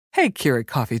Hey, Keurig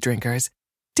coffee drinkers.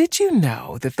 Did you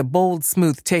know that the bold,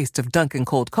 smooth taste of Dunkin'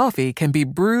 cold coffee can be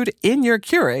brewed in your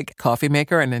Keurig coffee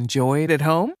maker and enjoyed at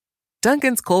home?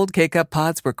 Dunkin's cold K-Cup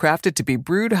pods were crafted to be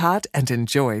brewed hot and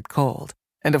enjoyed cold.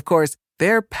 And of course,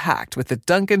 they're packed with the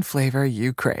Dunkin' flavor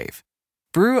you crave.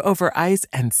 Brew over ice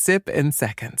and sip in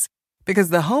seconds. Because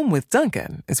the home with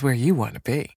Dunkin' is where you want to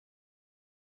be.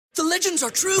 The legends are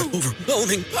true.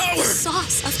 Overwhelming power! The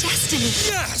sauce of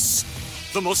destiny. Yes!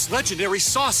 The most legendary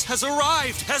sauce has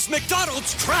arrived as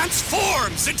McDonald's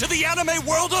transforms into the anime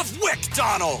world of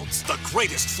WickDonald's. The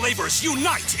greatest flavors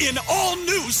unite in all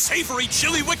new savory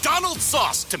chili McDonald's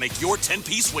sauce to make your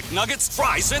 10-piece Wick Nuggets,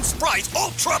 fries, and Sprite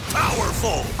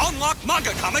ultra-powerful. Unlock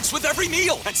manga comics with every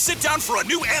meal and sit down for a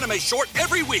new anime short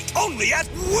every week only at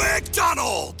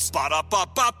WickDonald's.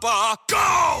 Ba-da-ba-ba-ba,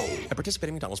 go! At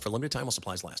participating McDonald's for a limited time while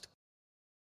supplies last.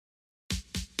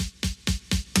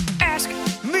 Ask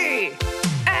me.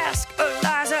 Ask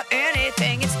Eliza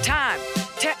anything. It's time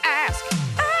to ask.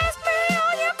 Ask me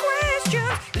all your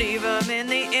questions. Leave them in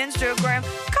the Instagram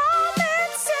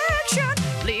comment section.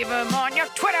 Leave them on your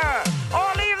Twitter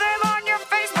or leave them on your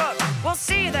Facebook. We'll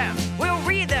see them. We'll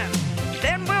read them.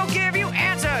 Then we'll give you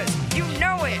answers. You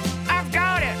know it. I've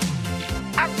got it.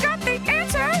 I've got the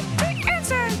answer. The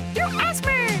answer. You ask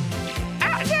me.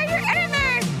 I'll tell you anything.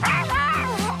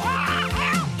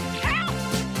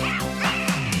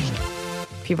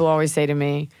 People always say to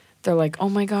me, they're like, oh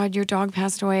my God, your dog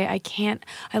passed away. I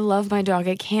love my dog.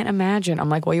 I can't imagine. I'm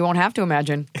like, well, you won't have to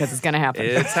imagine because it's going to happen.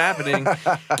 It's happening.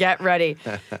 Get ready.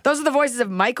 Those are the voices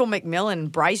of Michael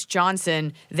McMillan, Bryce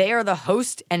Johnson. They are the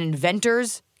host and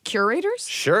inventors, curators?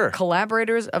 Sure.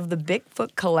 Collaborators of the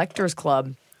Bigfoot Collectors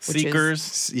Club.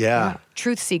 Seekers.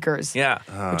 Truth Seekers. Yeah.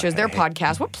 Which is their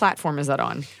podcast. What platform is that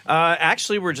on?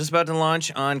 Actually, we're just about to launch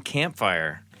on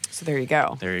Campfire. So there you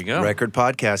go. There you go. Record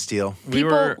podcast deal.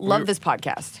 People love this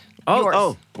podcast. Oh, Yours.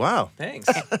 Oh, wow. Thanks.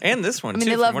 And this one, I mean,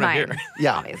 too, they love from what I mine, hear.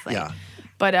 Yeah. obviously. Yeah.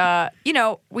 But,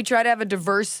 we try to have a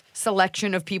diverse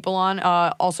selection of people on.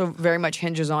 Also very much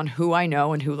hinges on who I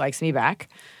know and who likes me back.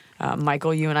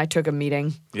 Michael, you and I took a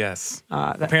meeting. Yes.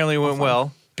 Apparently it went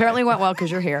well. Apparently it went well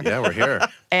because you're here. Yeah, we're here.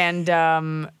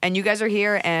 And you guys are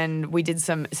here, and we did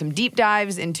some deep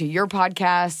dives into your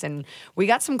podcast, and we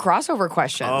got some crossover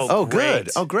questions. Oh, Great.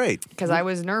 good. Oh, great. Because I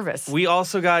was nervous. We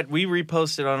also we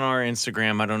reposted on our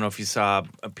Instagram. I don't know if you saw,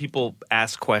 people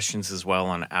asked questions as well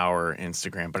on our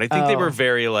Instagram, but I think they were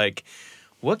very like,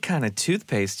 what kind of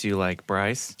toothpaste do you like,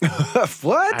 Bryce?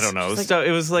 What? I don't know. So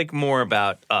it was like more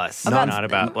about us, not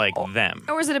about like them.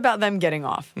 Or was it about them getting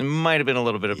off? It might have been a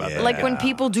little bit about that. Like when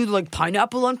people do like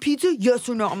pineapple on pizza, yes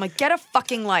or no? I'm like, get a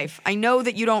fucking life. I know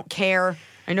that you don't care.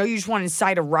 I know you just want to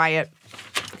incite a riot.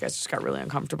 You guys just got really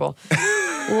uncomfortable.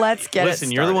 Let's get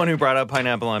Listen, you're the one who brought up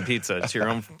pineapple on pizza. It's your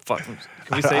own fucking.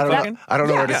 Can we say fucking? I don't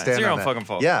know where to Yeah, stand it's your on own that. fucking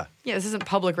fault. Yeah. Yeah, this isn't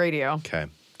public radio. Okay,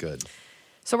 good.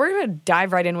 So we're going to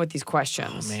dive right in with these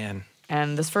questions. Oh, man.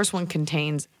 And this first one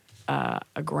contains a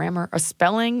grammar, a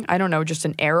spelling, I don't know, just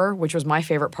an error, which was my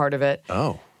favorite part of it.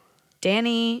 Oh.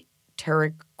 Danny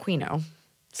Terraquino.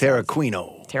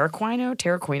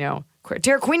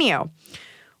 Terraquino.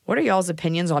 What are y'all's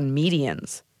opinions on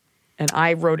medians? And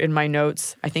I wrote in my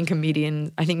notes, I think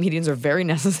medians are very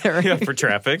necessary. Yeah, for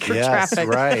traffic. Yes, traffic.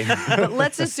 right. But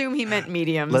let's assume he meant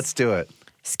mediums. Let's do it.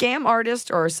 Scam artist,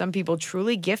 or are some people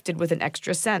truly gifted with an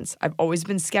extra sense? I've always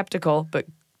been skeptical, but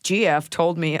GF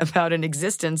told me about an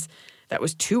existence that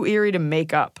was too eerie to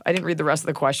make up. I didn't read the rest of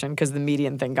the question because the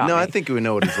median thing got me. No, I think we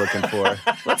know what he's looking for.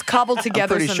 Let's cobble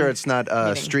together I'm pretty some sure it's not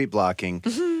meaning. street blocking.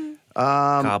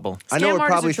 Cobble. I know Scam we're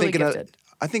artists probably are truly thinking gifted.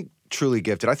 I think truly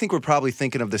gifted. I think we're probably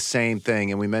thinking of the same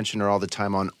thing, and we mention her all the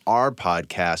time on our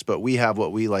podcast, but we have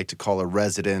what we like to call a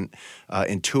resident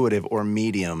intuitive or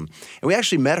medium. And we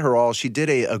actually met her all. She did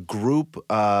a group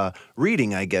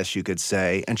reading, I guess you could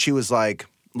say, and she was like,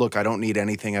 look, I don't need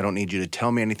anything. I don't need you to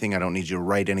tell me anything. I don't need you to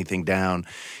write anything down.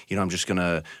 You know, I'm just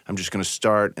gonna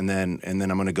start, and then I'm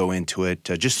gonna go into it.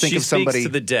 Just think of somebody. She speaks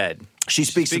to the dead. She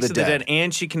speaks to the dead.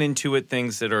 And she can intuit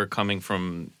things that are coming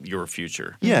from your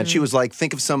future. Yeah, and she was like,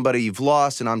 think of somebody you've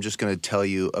lost, and I'm just going to tell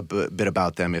you a bit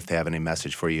about them if they have any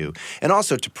message for you. And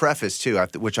also to preface, too,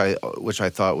 which I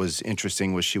thought was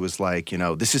interesting, was she was like, you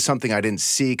know, this is something I didn't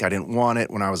seek. I didn't want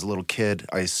it. When I was a little kid,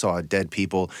 I saw dead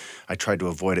people. I tried to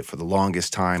avoid it for the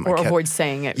longest time. Or avoid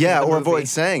saying it. Yeah, from the or movie. avoid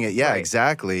saying it. Yeah, Right.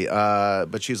 exactly.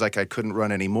 But she was like, I couldn't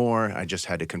run anymore. I just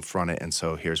had to confront it, and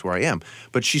so here's where I am.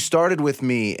 But she started with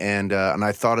me, and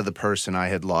I thought of the person I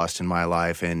had lost in my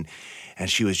life, and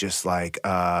she was just like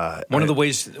one of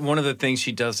the things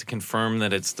she does to confirm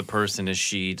that it's the person is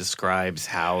she describes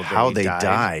how they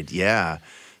died. Yeah.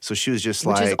 So she was just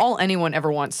Which like, is all anyone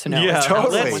ever wants to know. Yeah,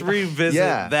 Totally. let's revisit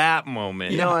Yeah. that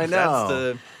moment. No, I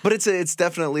know. That's But it's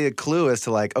definitely a clue as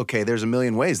to like, okay, there's a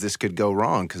million ways this could go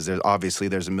wrong because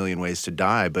there's a million ways to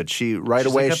die. But she right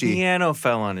She's away like a piano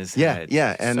fell on his head.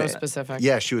 and So specific.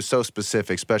 Yeah, she was so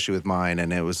specific, especially with mine,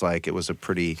 and it was a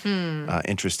pretty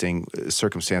interesting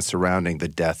circumstance surrounding the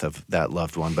death of that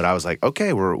loved one. But I was like,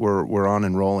 okay, we're on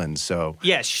and rolling. So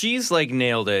Yeah, she's like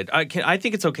nailed it. I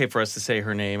think it's okay for us to say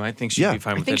her name. I think she'd Yeah. be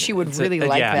fine with it. think she would It's really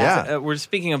like that. Yeah. We're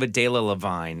speaking of Adela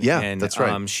Levine. Yeah, and, that's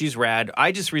right. She's rad.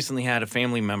 I just recently had a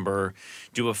family member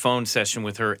do a phone session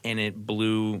with her, and it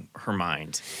blew her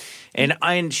mind.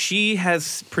 And she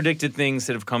has predicted things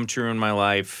that have come true in my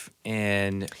life.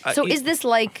 And So is this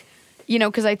like,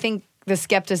 because I think the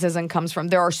skepticism comes from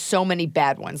there are so many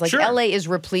bad ones. Like Sure. LA is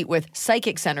replete with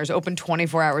psychic centers open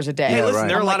 24 hours a day. Hey, listen, right.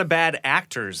 there are a lot of bad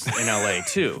actors in LA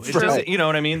too. It's Right. just, you know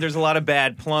what I mean? There's a lot of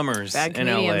bad plumbers Bad in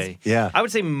LA. comedians. Yeah. I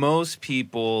would say most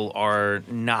people are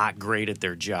not great at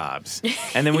their jobs.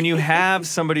 And then when you have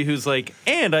somebody who's like,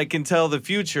 and I can tell the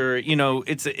future,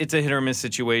 it's a hit or miss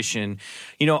situation.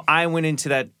 I went into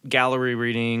that gallery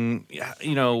reading,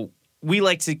 we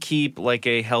like to keep like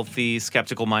a healthy,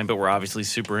 skeptical mind, but we're obviously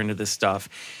super into this stuff.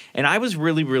 And I was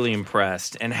really, really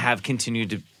impressed and have continued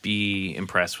to be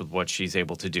impressed with what she's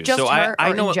able to do. Just so her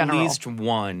I or know in at general? least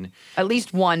one. At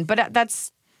least one, but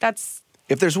that's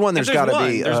if there's one, there's there's got to one,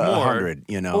 be there's more. 100.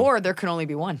 or there can only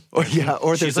be one. or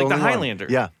there's She's like the only one. Highlander.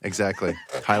 Yeah, exactly.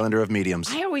 Highlander of mediums.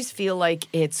 I always feel like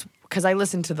it's because I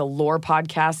listen to the Lore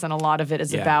podcast, and a lot of it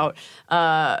is Yeah. about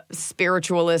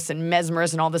spiritualists and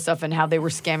mesmerists and all this stuff and how they were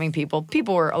scamming people.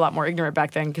 People were a lot more ignorant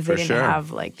back then because they For didn't sure.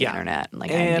 have like the Yeah. internet and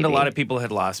like And a IMDb. lot of people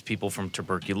had lost people from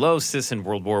tuberculosis in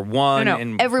World War I. No,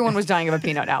 and everyone was dying of a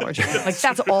peanut allergy. Like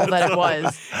that's all that it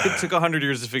was. it took 100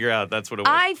 years to figure out that's what it was.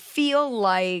 I feel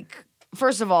like,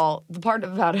 first of all, the part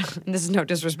about it, and this is no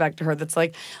disrespect to her, that's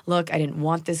like, look, I didn't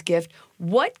want this gift.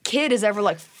 What kid is ever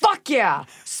like, fuck yeah,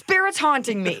 spirits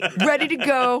haunting me, ready to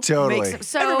go. Totally.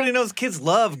 So Everybody knows kids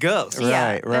love ghosts.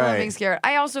 yeah, Right, they love right. being scared.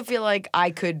 I also feel like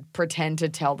I could pretend to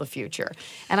tell the future.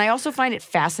 And I also find it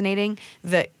fascinating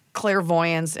that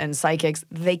clairvoyants and psychics,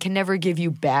 they can never give you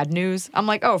bad news. I'm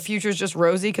like, oh, future's just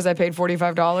rosy because I paid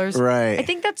 $45. Right. I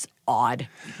think that's odd.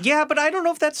 Yeah, but I don't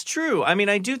know if that's true. I mean,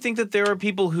 I do think that there are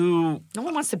people who No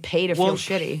one wants to pay to feel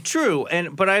shitty. True,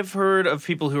 but I've heard of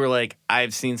people who are like,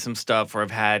 I've seen some stuff or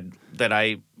I've had that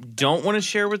I don't want to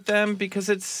share with them because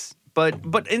it's.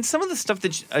 But in some of the stuff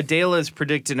that Adela has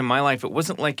predicted in my life, it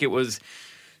wasn't like it was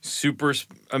super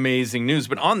amazing news.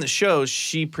 But on the show,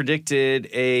 she predicted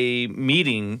a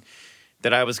meeting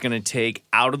that I was going to take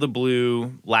out of the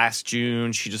blue last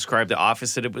June. She described the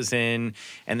office that it was in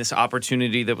and this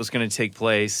opportunity that was going to take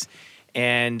place.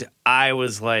 And I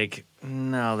was like,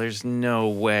 no, there's no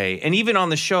way. And even on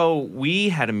the show, we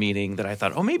had a meeting that I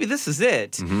thought, oh, maybe this is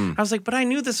it. I was like, but I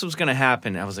knew this was going to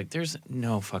happen. I was like, there's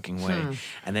no fucking way.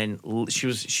 And then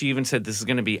she even said, this is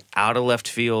going to be out of left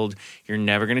field. You're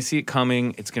never going to see it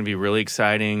coming. It's going to be really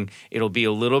exciting. It'll be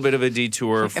a little bit of a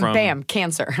detour from. And bam,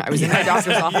 cancer. I was in my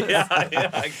doctor's office.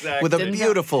 Yeah, exactly. With a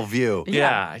beautiful view.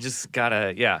 Yeah, I just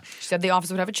gotta, She said the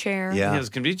office would have a chair. Yeah. It was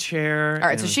going to be a chair. All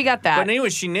right, so she got that. But anyway,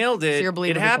 she nailed it. So you're a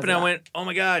believer it happened. because of I that. went, oh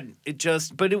my God.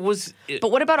 But it was.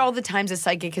 But what about all the times a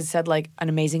psychic has said, like, an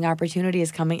amazing opportunity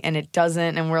is coming and it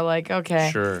doesn't, and we're like, okay.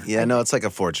 Sure. Yeah, no, it's like a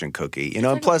fortune cookie,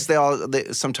 and plus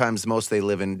sometimes they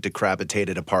live in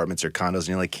decrepitated apartments or condos, and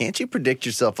you're like, can't you predict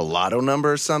yourself a lotto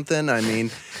number or something? I mean,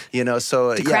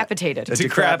 so Decrepitated. Yeah,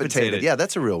 decrepitated. Yeah,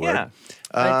 that's a real word.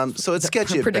 So it's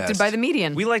sketchy at Predicted best. by the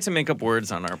median. We like to make up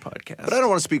words on our podcast. But I don't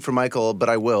want to speak for Michael, but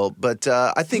I will. But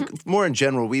I think more in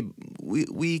general,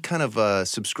 we kind of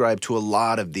subscribe to a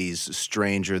lot of these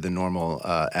stranger than normal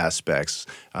aspects,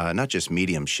 not just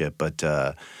mediumship, but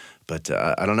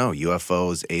I don't know,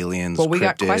 UFOs, aliens, Well, we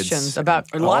got cryptids, questions about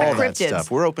a lot all of that cryptids.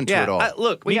 stuff. We're open to yeah, it all.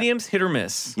 look, mediums hit or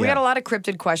miss. We got a lot of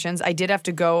cryptid questions. I did have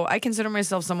to go. I consider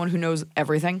myself someone who knows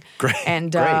everything. Great, And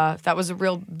great. that was a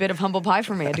real bit of humble pie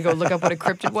for me. I had to go look up what a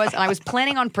cryptid was. And I was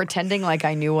planning on pretending like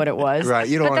I knew what it was. Right,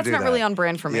 you don't But wanna that's do not that. really on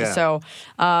brand for me. Yeah. So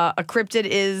a cryptid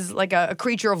is like a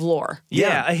creature of lore.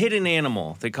 Yeah, a hidden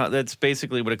animal. That's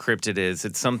basically what a cryptid is.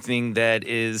 It's something that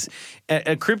is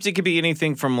a cryptid could be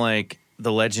anything from like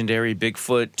the legendary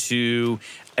Bigfoot to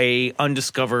a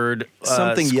undiscovered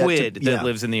Something yet to- squid that yeah.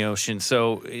 lives in the ocean.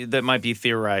 So that might be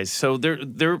theorized. So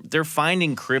they're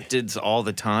finding cryptids all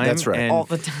the time. That's right. And- All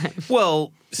the time.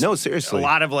 Well, No, seriously. a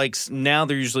lot of now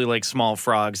they're usually like small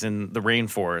frogs in the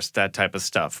rainforest, that type of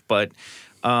stuff. But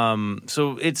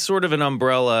So it's sort of an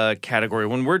umbrella category.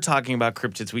 When we're talking about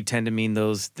cryptids, we tend to mean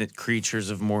those creatures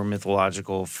of more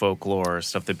mythological folklore,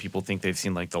 stuff that people think they've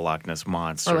seen, like the Loch Ness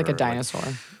Monster. Or like a dinosaur.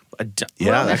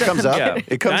 That comes up. Yeah.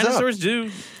 It comes Dinosaurs up. do.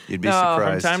 You'd be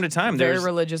surprised. From time to time. Very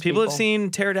religious people have people.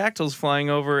 seen pterodactyls flying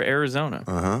over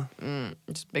Arizona.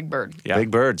 Just big bird. Yeah.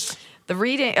 Big birds. The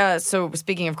reading, so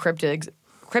speaking of cryptids,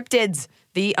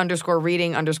 the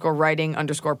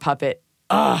 _reading_writing_puppet.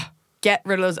 Get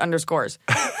rid of those underscores.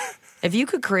 If you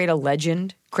could create a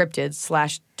legend, cryptid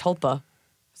 / tulpa,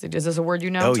 is this a word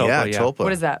you know? Oh, Tulpa, yeah, tulpa.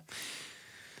 What is that?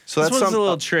 So This that's one's a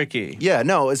little tricky. Yeah,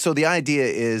 no. So the idea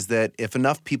is that if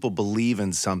enough people believe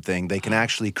in something, they can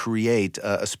actually create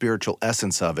a spiritual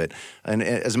essence of it. And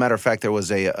as a matter of fact, there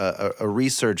was a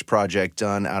research project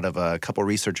done out of a couple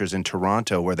researchers in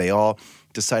Toronto where they all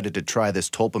decided to try this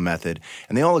tulpa method.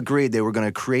 And they all agreed they were going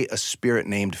to create a spirit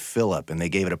named Philip. And they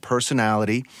gave it a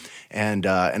personality and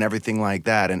everything like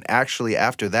that. And actually,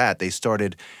 after that, they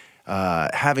started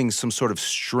having some sort of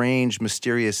strange,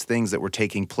 mysterious things that were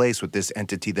taking place with this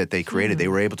entity that they created. They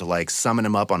were able to like summon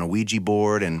him up on a Ouija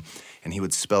board and he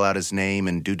would spell out his name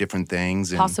and do different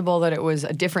things. And Possible that it was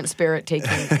a different spirit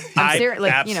taking.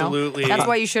 Absolutely. That's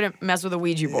why you shouldn't mess with a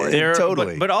Ouija board.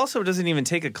 Totally. But also it doesn't even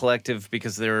take a collective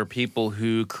because there are people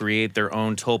who create their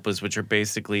own tulpas, which are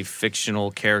basically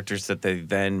fictional characters that they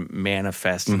then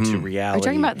manifest into reality. Are you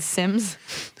talking about The Sims?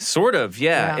 Sort of,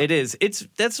 yeah, Yeah. it is.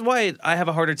 That's why I have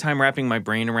a harder time wrapping my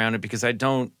brain around it because I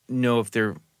don't know if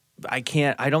they're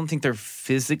I don't think they're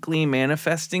physically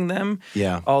manifesting them.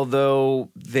 Yeah. Although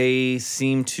they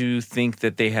seem to think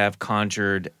that they have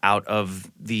conjured out of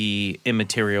the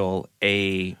immaterial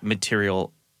a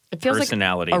material It feels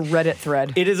personality. like a Reddit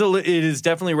thread. It is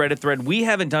definitely a Reddit thread. We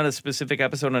haven't done a specific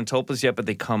episode on tulpas yet, but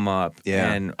they come up.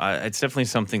 Yeah. And it's definitely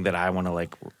something that I want to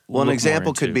Well, an look example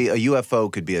more could into. be a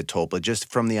UFO could be a tulpa, just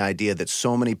from the idea that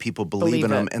so many people believe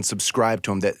in them it. and subscribe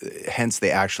to them that hence they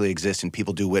actually exist and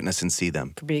people do witness and see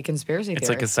them. Could be a conspiracy theory. It's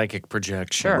like a psychic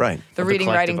projection. Sure. Right. The of reading,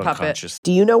 collective writing puppet. unconscious.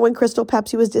 Do you know when Crystal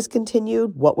Pepsi was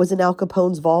discontinued? What was in Al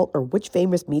Capone's vault? Or which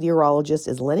famous meteorologist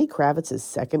is Lenny Kravitz's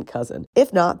second cousin?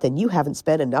 If not, then you haven't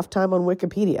spent enough time on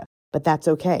Wikipedia. But that's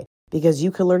okay, because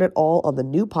you can learn it all on the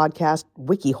new podcast,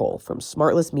 WikiHole, from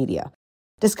Smartless Media.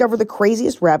 Discover the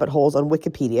craziest rabbit holes on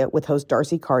Wikipedia with host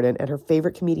Darcy Carden and her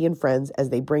favorite comedian friends as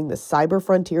they bring the cyber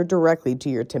frontier directly to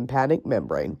your tympanic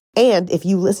membrane. And if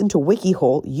you listen to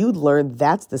WikiHole, you'd learn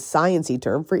that's the science-y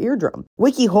term for eardrum.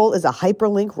 WikiHole is a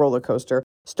hyperlink roller coaster,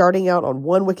 starting out on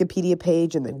one Wikipedia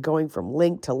page and then going from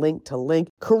link to link to link,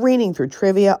 careening through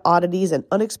trivia, oddities, and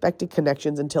unexpected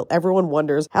connections until everyone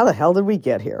wonders, how the hell did we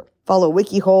get here? Follow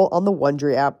WikiHole on the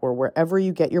Wondery app or wherever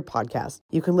you get your podcasts.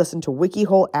 You can listen to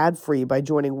WikiHole ad-free by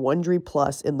joining Wondery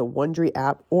Plus in the Wondery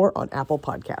app or on Apple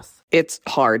Podcasts. It's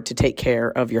hard to take care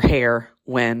of your hair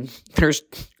when there's,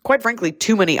 quite frankly,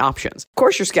 too many options. Of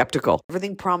course you're skeptical.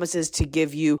 Everything promises to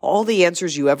give you all the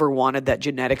answers you ever wanted that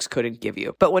genetics couldn't give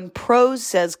you. But when Prose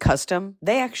says custom,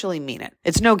 they actually mean it.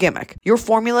 It's no gimmick. Your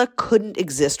formula couldn't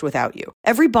exist without you.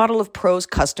 Every bottle of Prose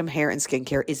custom hair and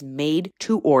skincare is made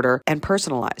to order and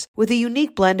personalized with a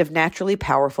unique blend of naturally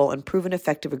powerful and proven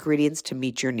effective ingredients to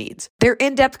meet your needs. Their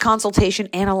in-depth consultation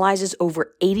analyzes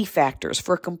over 80 factors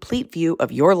for a complete view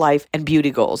of your life and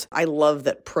beauty goals. I love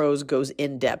that Prose goes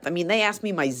in-depth. I mean, they asked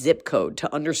me my zip code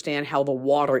to understand how the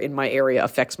water in my area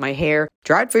affects my hair.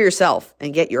 Try it for yourself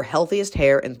and get your healthiest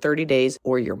hair in 30 days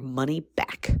or your money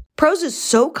back. Prose is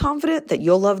so confident that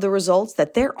you'll love the results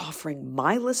that they're offering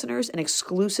my listeners an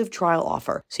exclusive trial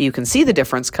offer so you can see the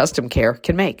difference custom care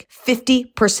can make.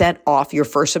 50% off your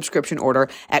first subscription order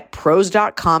at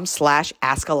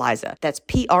prose.com/askeliza. That's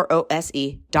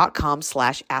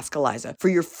prose.com/askeliza for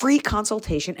your free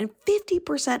consultation and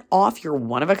 50% off your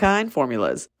one-of-a-kind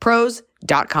formulas.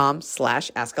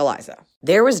 Prose.com/askeliza.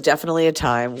 There was definitely a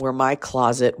time where my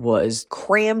closet was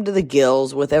crammed to the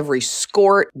gills with every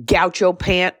skort, gaucho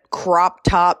pant, crop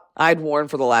top I'd worn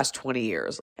for the last 20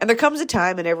 years. And there comes a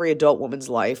time in every adult woman's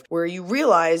life where you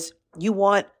realize you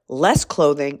want less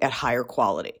clothing at higher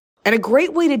quality. And a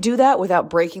great way to do that without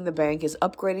breaking the bank is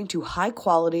upgrading to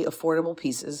high-quality, affordable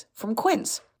pieces from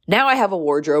Quince. Now I have a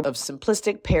wardrobe of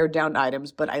simplistic, pared-down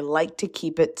items, but I like to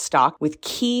keep it stocked with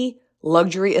key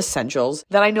luxury essentials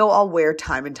that I know I'll wear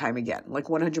time and time again, like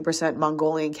 100%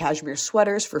 Mongolian cashmere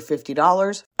sweaters for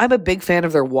 $50. I'm a big fan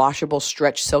of their washable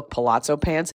stretch silk palazzo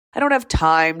pants. I don't have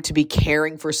time to be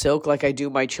caring for silk like I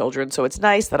do my children, so it's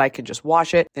nice that I can just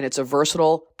wash it, and it's a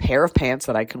versatile pair of pants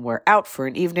that I can wear out for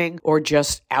an evening or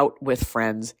just out with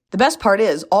friends. The best part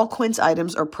is all Quince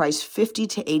items are priced 50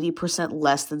 to 80%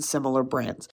 less than similar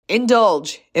brands.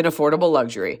 Indulge in affordable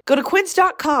luxury. Go to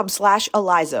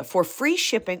quince.com/Eliza for free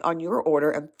shipping on your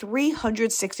order and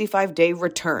 365-day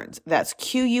returns. That's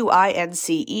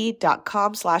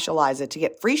QUINCE.com/Eliza to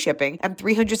get free shipping and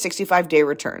 365-day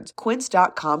returns.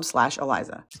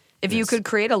 Quince.com/Eliza. If you could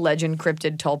create a legend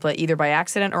cryptid tulpa either by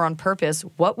accident or on purpose,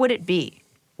 what would it be?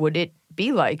 Would it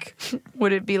be like the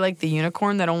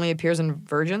unicorn that only appears in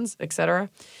virgins, etc.?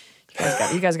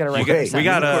 You guys got to write this. We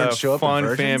got a show up fun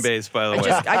in fan base, by the way.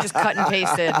 I just cut and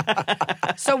pasted.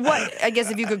 So what, I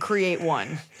guess if you could create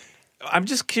one. I'm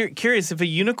just curious, if a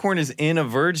unicorn is in a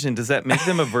virgin, does that make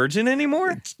them a virgin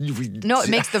anymore? No, it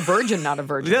makes the virgin not a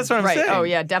virgin. That's what I'm saying. Oh,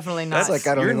 yeah, definitely not. That's like,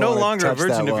 I don't You're even no wanna longer a touch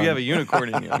virgin that if you have one. a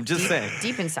unicorn in you. I'm just saying.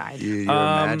 Deep inside. You're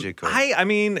magical. I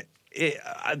mean,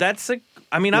 that's a.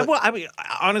 I mean,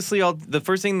 honestly, the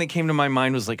first thing that came to my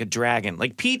mind was like a dragon,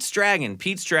 like Pete's dragon.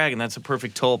 Pete's dragon. That's a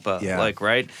perfect tulpa. Yeah. Like,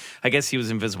 right? I guess he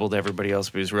was invisible to everybody else,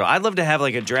 but he was real. I'd love to have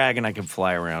like a dragon I could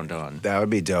fly around on. That would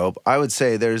be dope. I would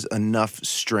say there's enough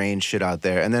strange shit out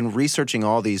there. And then researching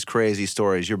all these crazy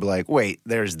stories, you're like, wait,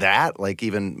 there's that? Like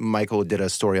even Michael did a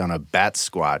story on a bat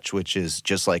squatch, which is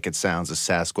just like it sounds, a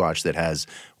Sasquatch that has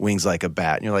wings like a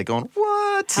bat. And you're like going,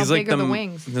 what? How He's big like are the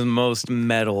wings? The most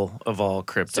metal of all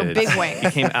cryptids. So big wings. He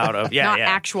came out of Not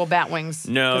actual bat wings.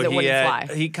 No, because it wouldn't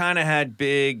fly. He kind of had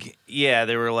big. Yeah,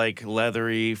 they were like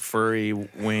leathery, furry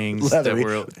wings Leathery that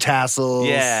were tassels.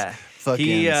 Yeah,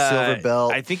 Fucking silver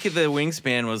belt. I think the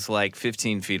wingspan was like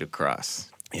 15 feet across.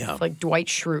 Yeah. Like Dwight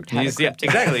Schrute had a Yeah, cryptid.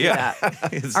 exactly. Yeah.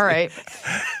 All right.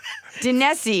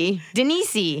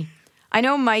 Denise. I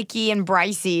know Mikey and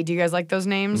Brycey. Do you guys like those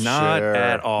names? Not Sure.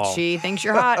 at all. She thinks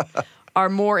you're hot. Are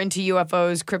more into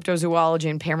UFOs, cryptozoology,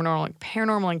 and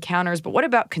paranormal encounters. But what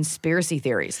about conspiracy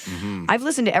theories? I've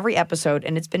listened to every episode,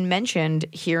 and it's been mentioned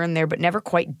here and there, but never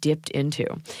quite dipped into.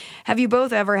 Have you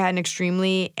both ever had an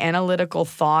extremely analytical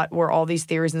thought where all these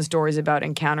theories and stories about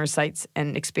encounter sites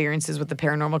and experiences with the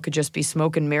paranormal could just be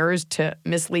smoke and mirrors to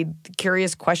mislead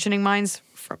curious, questioning minds?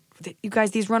 You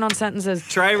guys, these run-on sentences.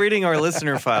 Try reading our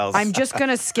listener files. I'm just going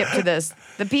to skip to this.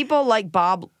 The people like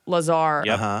Bob Lazar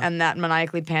and that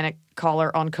maniacally panicked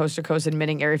caller on Coast to Coast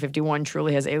admitting Area 51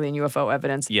 truly has alien UFO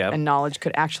evidence and knowledge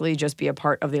could actually just be a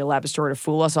part of the elaborate story to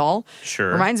fool us all.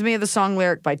 Sure. Reminds me of the song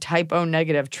lyric by Type O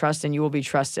Negative, "Trust and you will be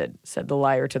trusted," said the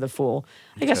liar to the fool.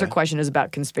 I guess her question is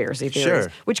about conspiracy theories,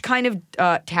 which kind of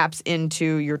taps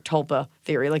into your tulpa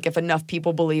theory. Like if enough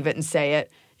people believe it and say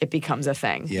it, it becomes a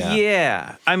thing.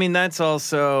 Yeah. I mean, that's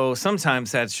also,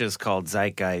 sometimes that's just called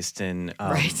zeitgeist and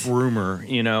rumor,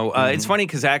 you know. It's funny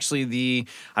because actually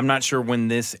I'm not sure when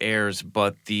this airs,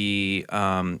 but the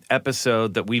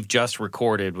episode that we've just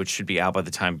recorded, which should be out by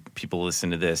the time people listen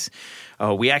to this,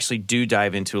 we actually do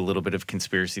dive into a little bit of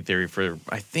conspiracy theory for,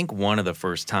 I think, one of the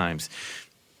first times.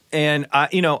 And,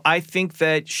 I think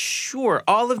that, sure,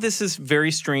 all of this is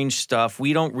very strange stuff.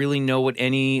 We don't really know what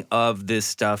any of this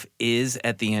stuff is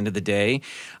at the end of the day.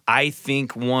 I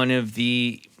think one of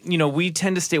the, we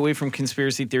tend to stay away from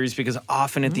conspiracy theories because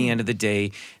often at the end of the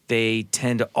day, they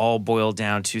tend to all boil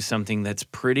down to something that's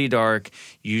pretty dark,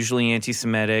 usually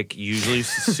anti-Semitic, usually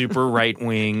super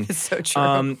right-wing. It's so true.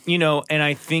 And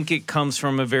I think it comes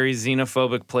from a very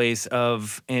xenophobic place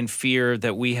and fear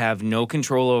that we have no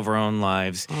control over our own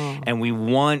lives. And we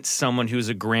want someone who's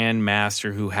a grand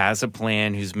master, who has a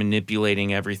plan, who's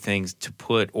manipulating everything to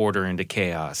put order into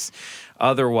chaos.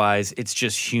 Otherwise, it's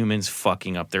just humans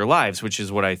fucking up their lives, which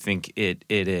is what I think it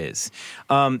is.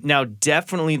 Now,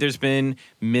 definitely there's been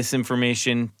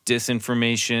misinformation,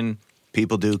 disinformation.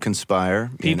 People do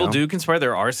conspire. People do conspire.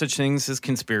 There are such things as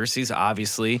conspiracies,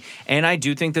 obviously. And I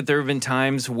do think that there have been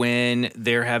times when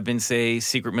there have been, say,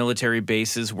 secret military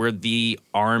bases where the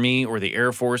Army or the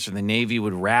Air Force or the Navy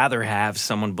would rather have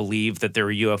someone believe that there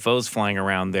are UFOs flying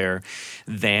around there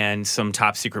than some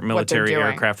top secret military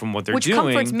aircraft from what they're doing.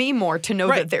 Which comforts me more to know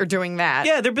that they're doing that.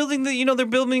 Yeah, they're building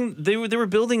they were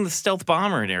building the stealth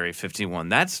bomber in Area 51.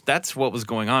 That's what was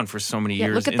going on for so many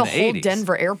years look at in the the whole 80s.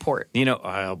 Denver airport.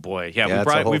 Oh boy. Yeah,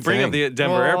 Yeah, we bring up the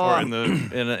Denver Oh.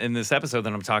 airport in this episode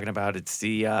that I'm talking about. It's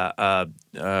the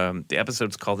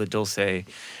episode's called the Dulce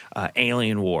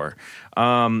Alien War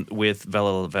with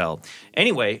Vela Lavelle.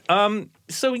 Anyway,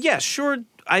 so yeah, sure.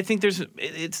 I think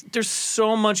there's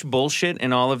so much bullshit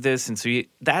in all of this, and so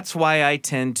that's why I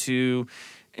tend to.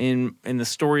 In the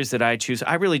stories that I choose,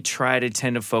 I really try to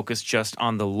tend to focus just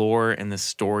on the lore and the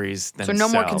stories themselves. So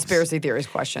no more conspiracy theories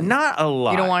questions. Not a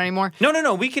lot. You don't want any more?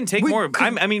 No. We can take more.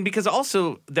 I mean, because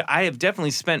also I have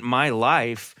definitely spent my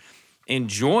life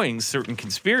enjoying certain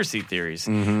conspiracy theories.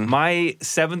 My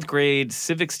 7th grade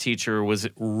civics teacher was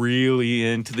really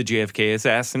into the JFK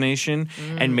assassination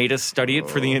and made us study it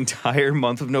for the entire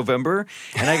month of November.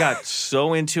 And I got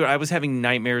so into it. I was having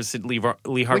nightmares that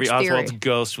Lee Harvey Oswald's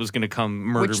ghost was going to come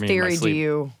murder me in my Which theory sleep. do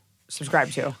you subscribe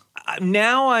to?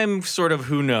 Now I'm sort of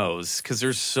who knows, because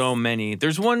there's so many.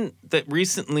 There's one that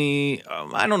recently,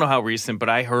 I don't know how recent, but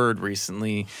I heard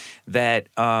recently that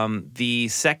the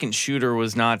second shooter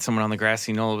was not someone on the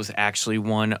grassy knoll. It was actually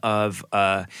one of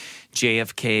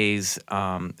JFK's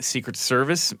Secret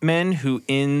Service men who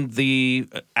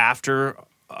after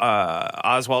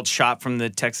Oswald shot from the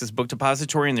Texas Book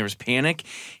Depository and there was panic,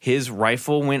 his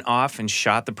rifle went off and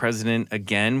shot the president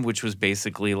again, which was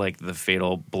basically like the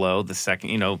fatal blow, the second,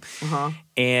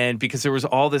 And because there was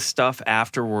all this stuff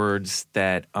afterwards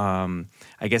that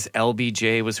I guess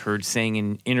LBJ was heard saying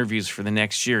in interviews for the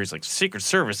next year, he's like, Secret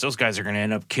Service, those guys are going to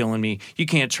end up killing me. You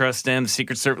can't trust them. The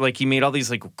Secret Service, like he made all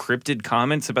these like cryptid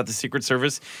comments about the Secret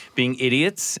Service being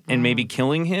idiots and maybe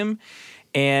killing him.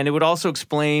 And it would also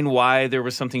explain why there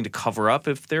was something to cover up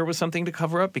if there was something to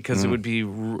cover up, because it would be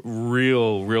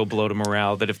real blow to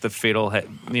morale that if the fatal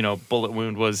bullet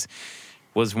wound was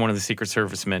one of the Secret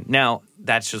Service men. Now,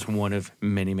 that's just one of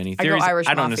many theories. I go Irish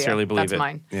I don't Mafia. necessarily believe That's it.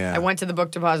 mine. Yeah. I went to the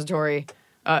book depository.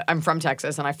 I'm from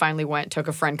Texas, and I finally took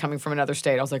a friend coming from another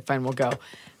state. I was like, fine, we'll go.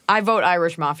 I vote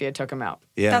Irish Mafia took him out.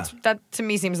 Yeah. That to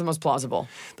me seems the most plausible.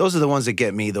 Those are the ones that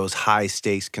get me, those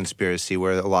high-stakes conspiracy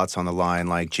where a lot's on the line,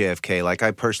 like JFK. Like,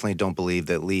 I personally don't believe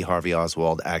that Lee Harvey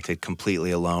Oswald acted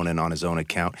completely alone and on his own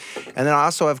account. And then I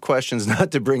also have questions,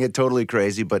 not to bring it totally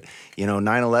crazy, but,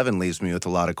 9/11 leaves me with a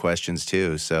lot of questions,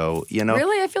 too. So,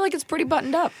 Really? I feel like it's pretty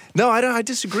buttoned up. No, I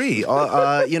disagree. All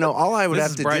I would This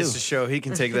have is to Bryce's do... show. He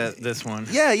can take this one.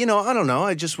 Yeah, I don't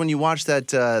know. When you watch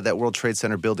that World Trade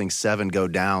Center Building 7 go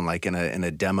down, like in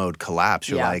a demoed collapse,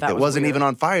 you're like, that it was wasn't weird. even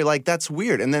on fire. You're like, that's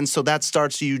weird. And then so that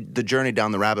starts the journey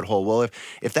down the rabbit hole. Well,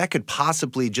 if that could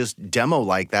possibly just demo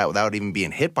like that without even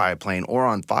being hit by a plane or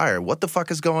on fire, what the fuck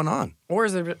is going on? Or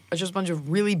is it just a bunch of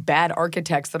really bad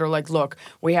architects that are like, look,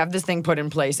 we have this thing put in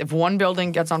place. If one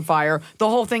building gets on fire, the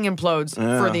whole thing implodes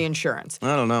for the insurance.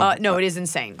 I don't know. No, it is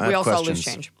insane. I We have all saw loose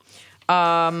questions.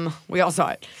 change. We all saw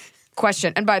it.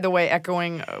 Question, and by the way,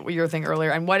 echoing your thing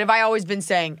earlier, and what have I always been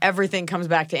saying? Everything comes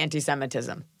back to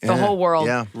anti-Semitism. The whole world.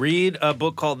 Yeah. Read a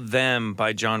book called Them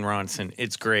by John Ronson.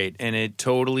 It's great. And it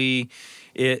totally,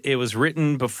 it was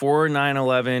written before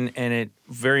 9/11, and it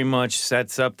very much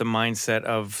sets up the mindset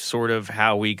of sort of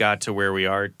how we got to where we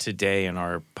are today in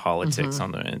our politics,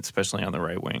 especially on the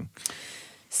right wing.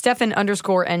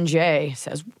 Stefan_NJ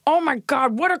says, oh my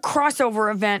God, what a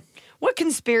crossover event. What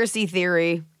conspiracy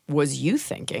theory was you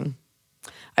thinking?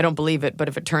 I don't believe it, but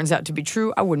if it turns out to be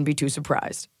true, I wouldn't be too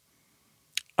surprised.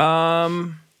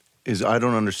 I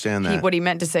don't understand that. What he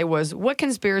meant to say was, what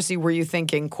conspiracy were you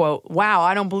thinking, quote, wow,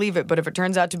 I don't believe it, but if it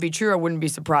turns out to be true, I wouldn't be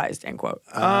surprised, end quote.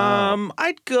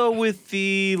 I'd go with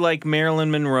the, Marilyn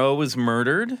Monroe was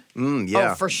murdered.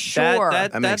 Yeah. Oh, for sure.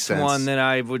 That makes That's sense. one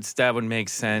that would make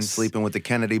sense. Sleeping with the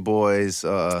Kennedy boys.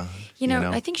 I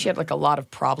think she had a lot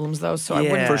of problems, though, so I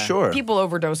wouldn't. For sure. People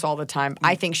overdose all the time.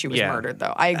 I think she was murdered,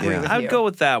 though. I agree with you. I'd go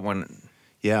with that one.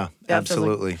 Yeah,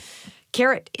 absolutely.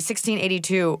 Carrot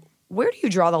 1682, where do you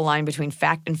draw the line between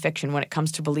fact and fiction when it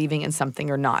comes to believing in something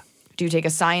or not? Do you take a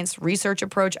science research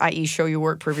approach, i.e. show your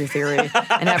work, prove your theory,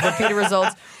 and have repeated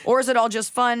results? Or is it all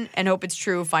just fun and hope it's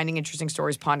true, finding interesting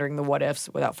stories, pondering the what-ifs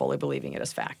without fully believing it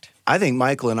as fact? I think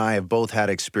Michael and I have both had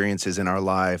experiences in our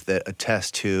life that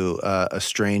attest to a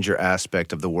stranger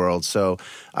aspect of the world. So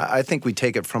I think we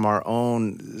take it from our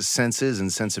own senses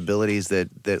and sensibilities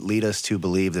that lead us to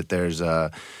believe that there's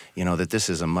that this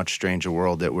is a much stranger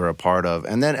world that we're a part of.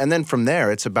 And then from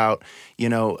there, it's about,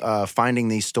 finding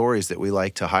these stories that we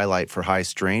like to highlight for high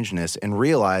strangeness and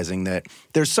realizing that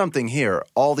there's something here.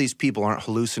 All these people aren't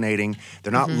hallucinating.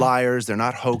 They're not liars. They're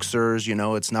not hoaxers.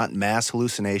 It's not mass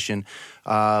hallucination.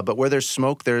 But where there's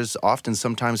smoke, there's often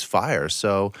sometimes fire.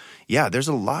 So, yeah, there's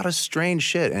a lot of strange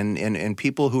shit. And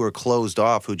people who are closed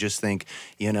off, who just think,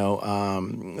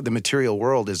 the material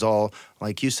world is all,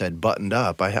 like you said, buttoned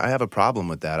up. I have a problem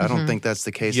with that. I don't think that's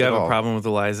the case You at have all. a problem with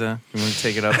Eliza? You want to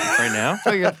take it up right now?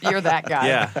 So you're that guy.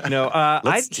 Yeah. No,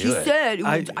 She said,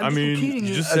 I'm repeating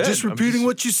it. Just repeating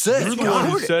what you said. You're the one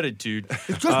who said it, dude.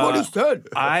 It's just what he said.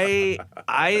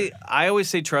 I always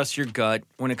say trust your gut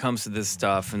when it comes to this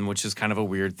stuff, and which is kind of a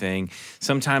weird thing.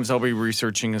 Sometimes I'll be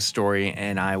researching a story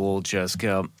and I will just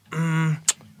go,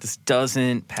 this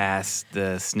doesn't pass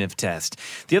the sniff test.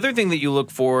 The other thing that you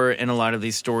look for in a lot of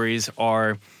these stories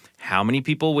are How many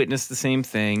people witnessed the same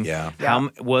thing? Yeah.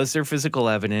 Was there physical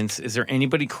evidence? Is there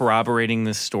anybody corroborating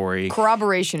this story?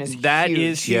 Corroboration is That huge.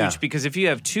 is huge Yeah. because if you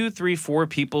have 2, 3, 4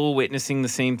 people witnessing the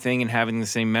same thing and having the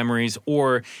same memories,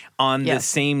 or on the Yes.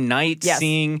 same night Yes.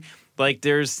 seeing, like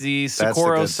there's the the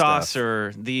Socorro good stuff.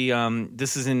 saucer. The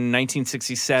this is in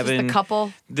 1967. Just the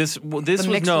couple? This The was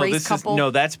mixed no. race This couple? is no.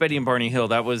 That's Betty and Barney Hill.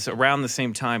 That was around the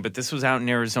same time, but this was out in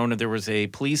Arizona. There was a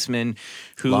policeman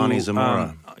who Lonnie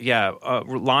Zamora.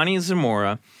 Lonnie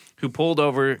Zamora, who pulled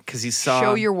over because he saw.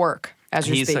 Show your work as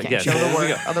you're He said- speaking. yes. Show the There we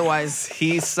work. go. Otherwise,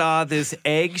 He saw this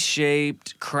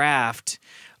egg-shaped craft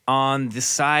on the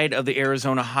side of the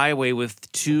Arizona highway with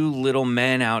 2 little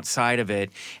men outside of it.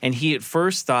 And he at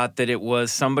first thought that it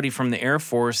was somebody from the Air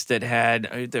Force that had,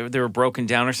 they were broken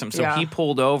down or something. So Yeah. he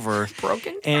pulled over.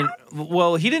 Broken And,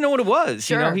 well, he didn't know what it was.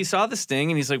 You know, Sure. he saw this thing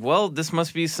and he's like, well, this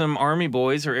must be some Army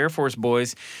boys or Air Force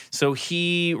boys. So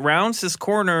he rounds this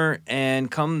corner and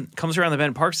comes around the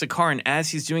bend, parks the car. And as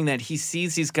he's doing that, he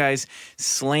sees these guys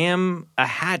slam a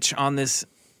hatch on this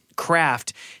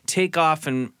craft, take off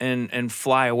and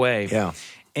fly away. Yeah.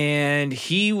 And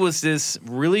he was this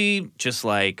really just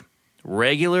like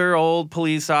regular old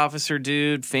police officer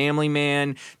dude, family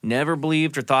man, never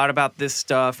believed or thought about this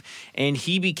stuff. And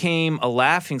he became a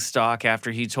laughingstock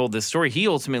after he told this story. He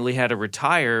ultimately had to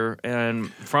retire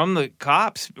from the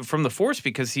cops, from the force,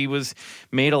 because he was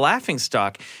made a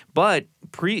laughingstock. But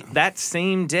that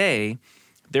same day,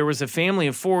 there was a family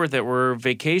of 4 that were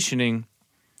vacationing,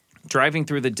 driving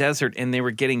through the desert, and they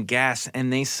were getting gas,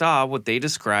 and they saw what they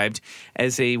described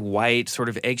as a white sort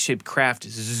of egg-shaped craft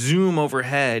zoom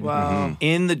overhead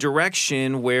in the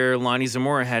direction where Lonnie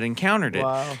Zamora had encountered it.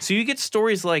 Wow. So you get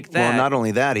stories like that. Well, not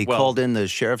only that, he called in the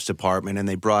sheriff's department and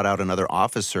they brought out another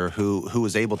officer who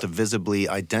was able to visibly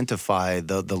identify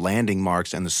the landing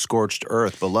marks and the scorched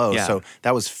earth below. Yeah. So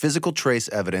that was physical trace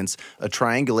evidence, a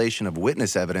triangulation of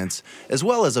witness evidence, as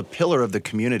well as a pillar of the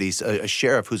community, a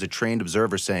sheriff who's a trained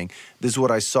observer saying, this is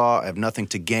what I saw, I have nothing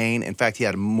to gain. In fact, he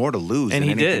had more to lose and than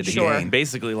he anything did. to He gain.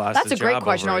 basically lost that's a his great job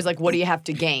question. over Always it. like, what do you have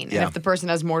to gain? Yeah. And if the person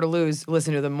has more to lose,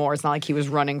 listen to them more. It's not like he was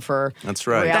running for That's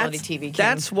right. reality TV king.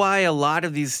 That's why a lot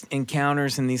of these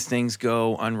encounters and these things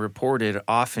go unreported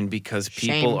often, because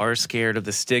people Shame. are scared of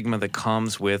the stigma that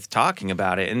comes with talking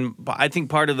about it. And I think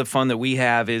part of the fun that we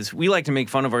have is we like to make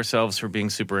fun of ourselves for being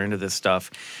super into this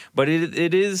stuff. But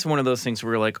it is one of those things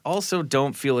where we're like, also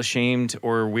don't feel ashamed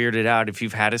or weirded out if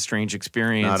you've had a strange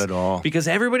experience. Not at all. Because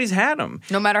everybody's had them.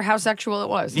 no matter how sexual it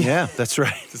was. Yeah, that's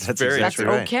right. That's very That's exactly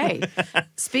right. okay.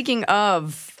 Speaking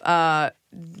of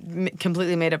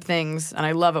completely made up things, and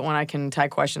I love it when I can tie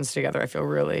questions together. I feel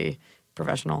really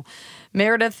professional.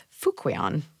 Meredith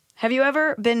Fuquian, have you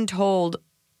ever been told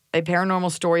a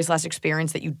paranormal story /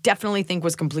 experience that you definitely think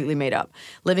was completely made up?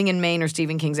 Living in Maine or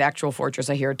Stephen King's actual fortress,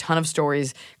 I hear a ton of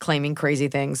stories claiming crazy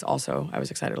things. Also, I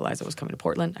was excited Eliza was coming to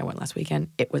Portland. I went last weekend.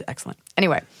 It was excellent.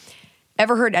 Anyway,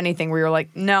 ever heard anything where you're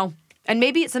like, no? And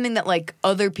maybe it's something that like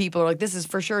other people are like, this is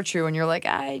for sure true. And you're like,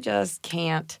 I just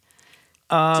can't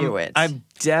do it. I've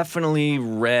definitely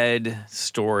read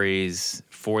stories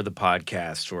for the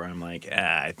podcast where I'm like,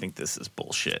 I think this is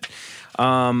bullshit.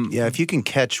 Yeah, if you can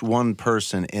catch one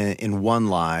person in one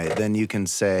lie, then you can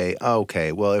say,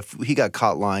 okay, well, if he got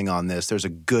caught lying on this, there's a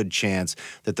good chance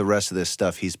that the rest of this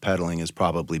stuff he's peddling is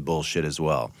probably bullshit as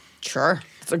well. Sure.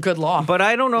 It's a good law. But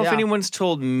I don't know if Yeah. anyone's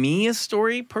told me a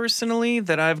story personally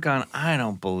that I've gone, I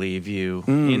don't believe you.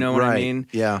 You know what I right. mean?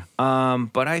 Yeah.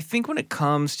 But I think when it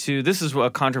comes to, this is a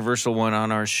controversial one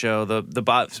on our show. The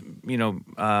Bob,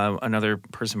 another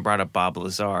person brought up Bob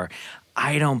Lazar.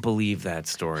 I don't believe that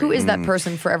story. Who is that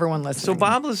person for everyone listening? So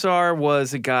Bob Lazar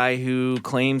was a guy who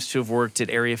claims to have worked at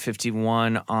Area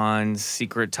 51 on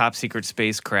top secret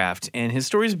spacecraft, and his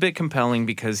story is a bit compelling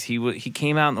because he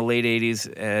came out in the late 80s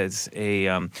as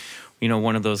a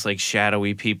one of those like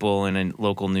shadowy people in a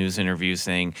local news interview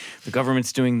saying the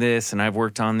government's doing this and I've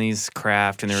worked on these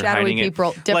craft and they're shadowy hiding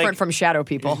people, it. different Like, from shadow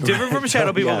people. different from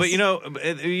shadow people,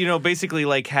 Yes. but basically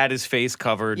like had his face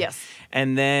covered. Yes.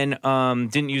 And then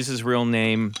didn't use his real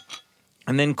name,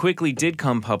 and then quickly did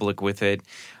come public with it.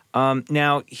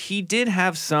 Now, he did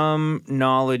have some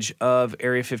knowledge of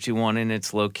Area 51 and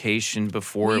its location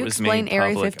before Will it you was explain made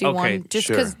Area public. 51? Okay, Just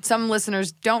sure. because some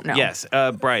listeners don't know. Yes.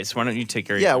 Bryce, why don't you take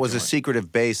Area Yeah, it was a 51?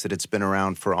 secretive base that it's been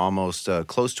around for almost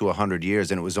close to 100 years,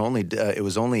 and it was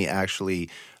only actually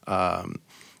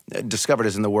discovered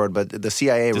isn't the word, but the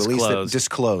CIA Disclosed.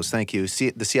 disclosed, thank you.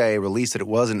 The CIA released that it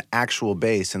was an actual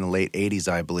base in the late 80s,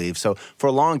 I believe. So for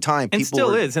a long time, people and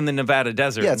still is in the Nevada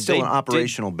desert. Yeah, it's still They an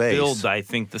operational did base. build, I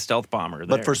think, the stealth bomber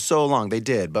there. But for so long, they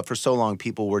did. But for so long,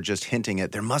 people were just hinting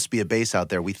at there must be a base out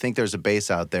there. We think there's a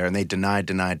base out there. And they denied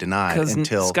Because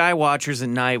until sky watchers at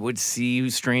night would see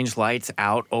strange lights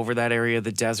out over that area of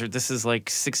the desert. This is like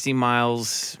 60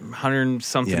 miles,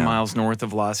 100-something miles north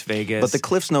of Las Vegas. But the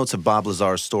Cliff's Notes of Bob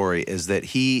Lazar's story is that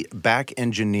he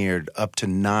back-engineered up to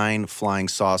 9 flying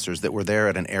saucers that were there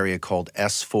at an area called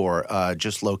S4,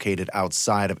 just located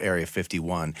outside of Area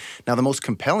 51. Now, the most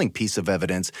compelling piece of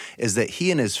evidence is that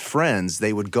he and his friends,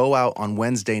 they would go out on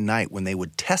Wednesday night when they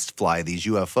would test fly these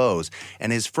UFOs,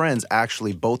 and his friends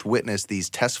actually both witnessed these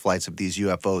test flights of these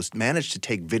UFOs, managed to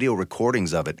take video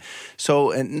recordings of it.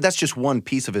 So, and that's just one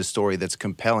piece of his story that's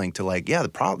compelling to like, yeah,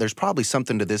 there's probably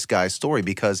something to this guy's story,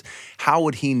 because how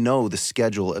would he know the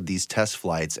schedule of these test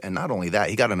flights? And not only that,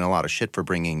 he got in a lot of shit for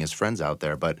bringing his friends out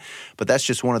there, but that's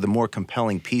just one of the more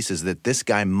compelling pieces that this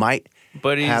guy might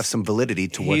have some validity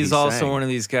to what he's saying. He's also one of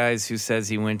these guys who says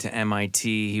he went to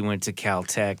MIT, he went to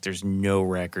Caltech. There's no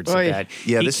records of that.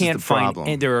 Yeah, he this can't is the problem.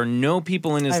 And there are no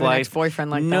people in his I have life. an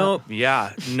ex-boyfriend like that.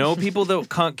 Yeah, no people that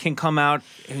can come out.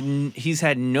 He's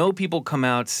had no people come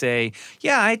out say,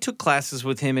 yeah, I took classes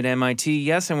with him at MIT.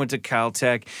 Yes, I went to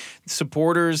Caltech.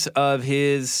 Supporters of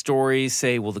his story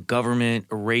say, well, the government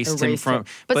erased him from.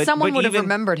 But someone would have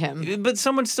remembered him. But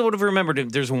someone still would have remembered him.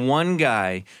 There's one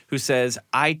guy who says,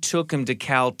 I took him to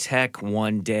Caltech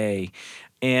one day.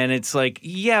 And it's like,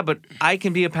 yeah, but I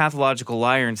can be a pathological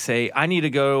liar and say, I need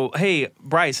to go, hey,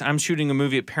 Bryce, I'm shooting a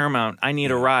movie at Paramount. I need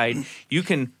a ride. You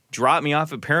can drop me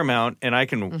off at Paramount, and I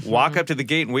can walk up to the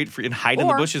gate and wait for you and hide in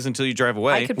the bushes until you drive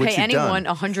away. I could pay anyone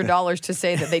 $100 to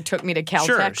say that they took me to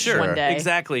Caltech one day.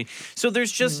 Exactly. So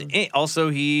there's just also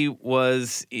he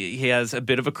has a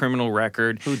bit of a criminal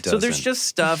record. Who doesn't? So there's just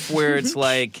stuff where it's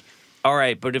like, all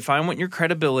right, but if I want your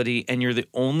credibility and you're the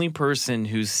only person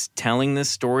who's telling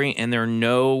this story and there are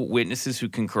no witnesses who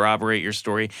can corroborate your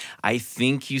story, I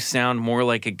think you sound more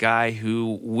like a guy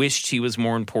who wished he was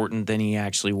more important than he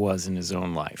actually was in his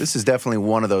own life. This is definitely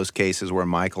one of those cases where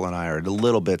Michael and I are a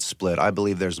little bit split. I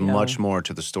believe there's much more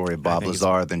to the story of Bob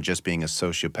Lazar than just being a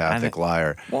sociopathic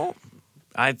liar. Well,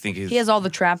 I think he has all the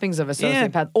trappings of a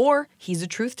sociopath, or he's a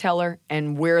truth teller,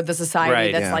 and we're the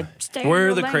society that's like, stay we're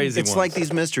in the lane. crazy It's ones. like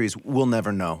these mysteries, we'll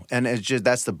never know. And it's just,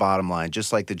 that's the bottom line.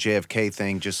 Just like the JFK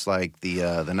thing, just like the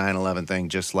 9/11 thing,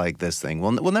 just like this thing.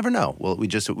 We'll never know.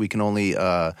 We can only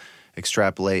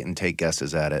extrapolate and take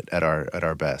guesses at it at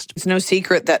our best. It's no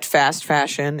secret that fast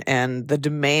fashion and the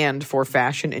demand for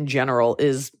fashion in general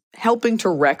is helping to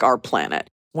wreck our planet.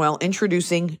 Well,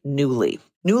 introducing Nuuly.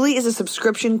 Nuuly is a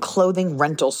subscription clothing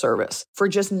rental service. For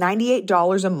just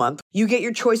 $98 a month, you get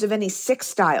your choice of any 6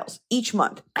 styles each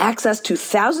month, access to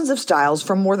thousands of styles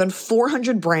from more than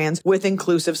 400 brands with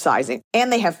inclusive sizing.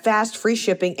 And they have fast, free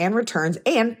shipping and returns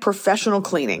and professional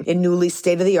cleaning in Nuuly's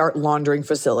state-of-the-art laundering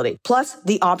facility. Plus,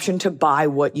 the option to buy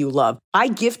what you love. I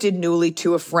gifted Nuuly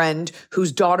to a friend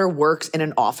whose daughter works in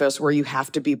an office where you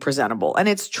have to be presentable, and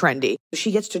it's trendy.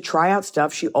 She gets to try out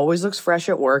stuff. She always looks fresh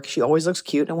at work. She always looks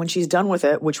cute. And when she's done with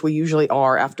it, which we usually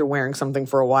are after wearing something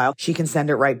for a while, she can send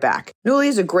it right back. Nuuly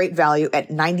is a great value at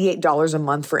 $98 a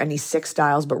month for any 6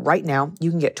 styles, but right now you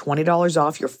can get $20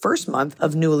 off your first month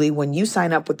of Nuuly when you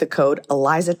sign up with the code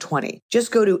ELIZA20.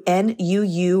 Just go to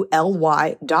NUULY.com.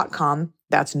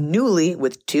 That's Nuuly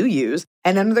with 2 U's,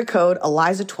 and enter the code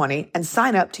ELIZA20 and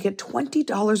sign up to get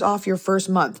 $20 off your first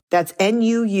month. That's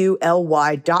NUULY.com.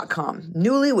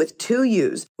 Nuuly with 2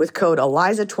 U's with code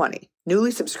ELIZA20.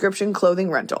 Nuuly subscription clothing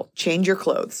rental. Change your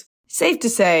clothes. Safe to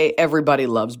say everybody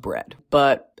loves bread,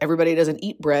 but everybody doesn't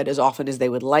eat bread as often as they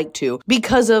would like to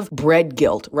because of bread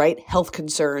guilt, right? Health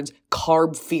concerns,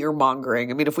 carb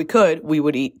fear-mongering. I mean, if we could, we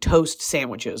would eat toast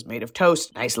sandwiches made of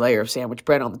toast, nice layer of sandwich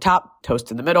bread on the top,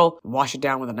 toast in the middle, and wash it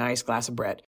down with a nice glass of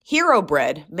bread. Hero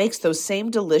Bread makes those same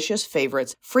delicious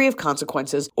favorites free of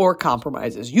consequences or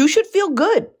compromises. You should feel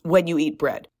good when you eat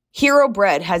bread. Hero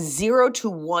Bread has 0 to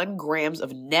 1 grams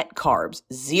of net carbs,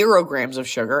 0 grams of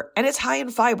sugar, and it's high in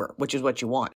fiber, which is what you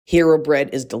want. Hero Bread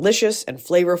is delicious and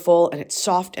flavorful, and it's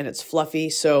soft and it's fluffy,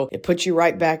 so it puts you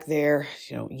right back there,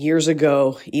 years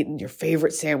ago, eating your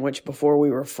favorite sandwich before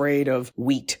we were afraid of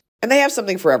wheat. And they have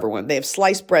something for everyone. They have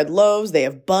sliced bread loaves, they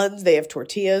have buns, they have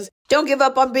tortillas. Don't give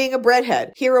up on being a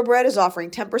breadhead. Hero Bread is offering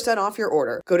 10% off your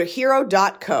order. Go to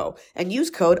hero.co and use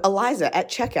code ELIZA at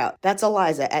checkout. That's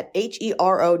ELIZA at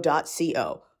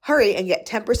HERO.co. Hurry and get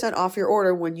 10% off your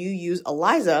order when you use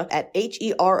ELIZA at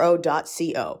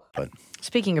HERO.co.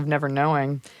 Speaking of never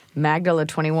knowing,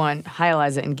 Magdala21. Hi,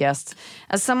 Eliza and guests.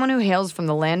 As someone who hails from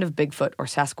the land of Bigfoot, or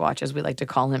Sasquatch, as we like to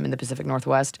call him in the Pacific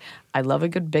Northwest, I love a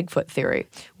good Bigfoot theory.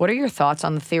 What are your thoughts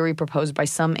on the theory proposed by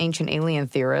some ancient alien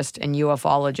theorist and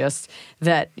UFOologists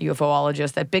that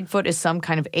Bigfoot is some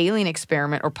kind of alien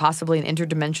experiment or possibly an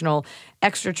interdimensional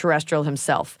extraterrestrial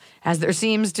himself? As there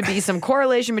seems to be some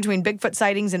correlation between Bigfoot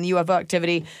sightings and the UFO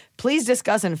activity, please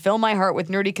discuss and fill my heart with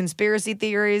nerdy conspiracy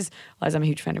theories. Eliza, I'm a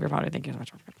huge fan of your product. Thank you so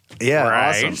much. Yeah,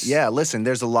 Right. awesome. Yeah, listen,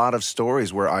 there's a lot of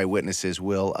stories where eyewitnesses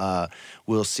will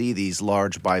see these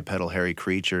large bipedal hairy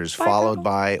creatures followed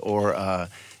by or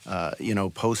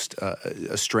post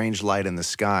a strange light in the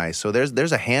sky. So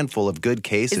there's a handful of good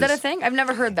cases. Is that a thing? I've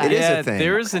never heard that. It is a thing.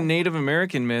 There is a Native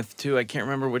American myth, too. I can't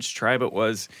remember which tribe it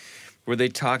was, where they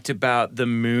talked about the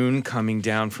moon coming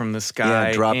down from the sky.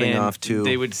 Yeah, dropping and off, too.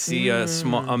 They would see a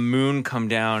moon come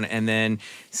down and then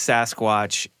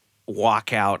Sasquatch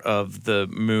walk out of the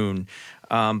moon.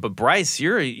 But Bryce,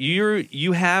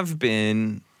 you have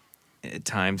been at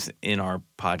times in our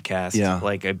podcast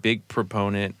like a big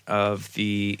proponent of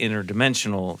the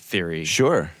interdimensional theory.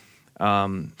 Sure.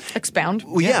 Expound.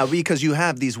 Well, yeah, because you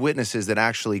have these witnesses that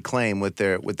actually claim with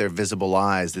their visible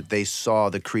eyes that they saw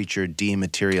the creature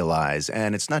dematerialize,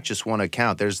 and it's not just one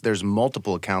account. There's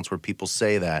multiple accounts where people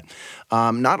say that.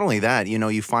 Not only that,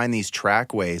 you find these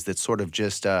trackways that sort of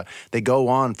just they go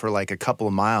on for like a couple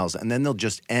of miles, and then they'll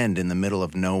just end in the middle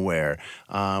of nowhere,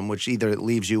 which either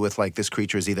leaves you with like this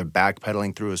creature is either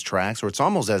backpedaling through his tracks, or it's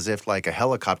almost as if like a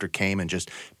helicopter came and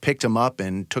just picked him up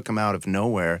and took him out of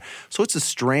nowhere. So it's a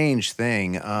strange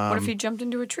thing. What if he jumped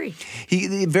into a tree?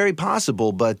 Very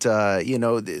possible, but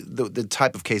the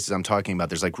type of cases I'm talking about,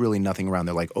 there's like really nothing around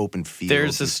there, like open fields.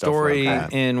 There's a and stuff story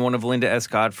like that. in one of Linda S.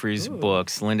 Godfrey's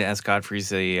books. Linda S.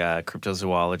 Godfrey's a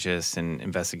cryptozoologist and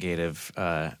investigative,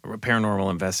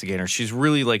 paranormal investigator. She's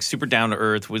really like super down to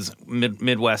earth, was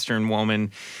Midwestern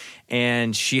woman.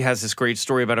 And she has this great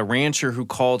story about a rancher who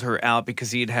called her out because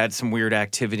he had some weird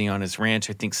activity on his ranch.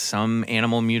 I think some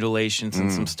animal mutilations and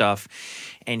some stuff.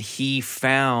 And he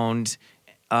found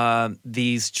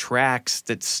these tracks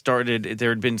that started,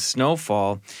 there had been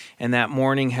snowfall, and that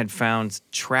morning had found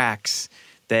tracks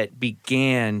that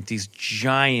began these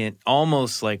giant,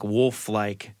 almost like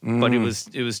wolf-like, but it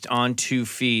was on 2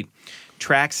 feet,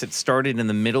 tracks that started in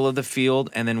the middle of the field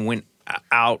and then went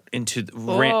out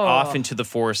ran off into the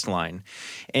forest line.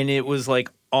 And it was like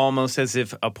almost as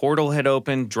if a portal had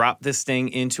opened, dropped this thing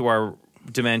into our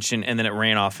dimension, and then it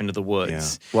ran off into the woods.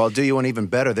 Yeah. Well, I'll do you one even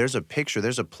better. There's a picture.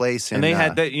 There's a place in... And they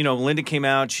had that, Linda came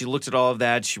out, she looked at all of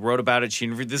that, she wrote about it, she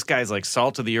interviewed this guy's like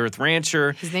salt of the earth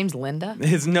rancher. His name's Linda?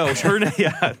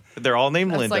 They're all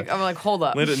named That's Linda. I'm like, hold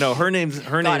up. Linda, no, her name's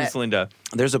Linda.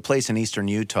 There's a place in eastern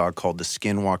Utah called the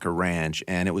Skinwalker Ranch,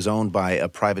 and it was owned by a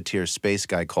privateer space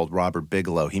guy called Robert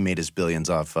Bigelow. He made his billions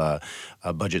off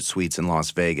budget suites in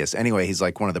Las Vegas. Anyway, he's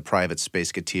like one of the private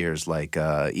spaceketeers like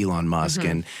Elon Musk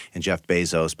and Jeff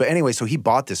Bezos. But anyway, so he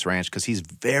bought this ranch because he's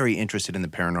very interested in the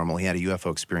paranormal. He had a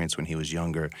UFO experience when he was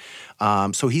younger.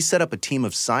 So he set up a team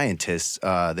of scientists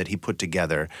that he put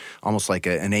together, almost like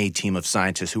an A team of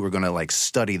scientists who were going to like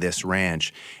study this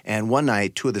ranch. And one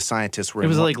night, two of the scientists were... It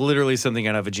was like literally something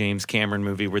out of a James Cameron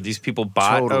movie where these people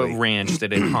bought a ranch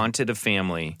that had haunted a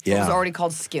family. Yeah. It was already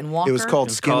called Skinwalker? It was called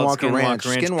Skinwalker Ranch.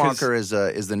 Skinwalker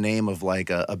is the name of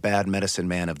like a bad medicine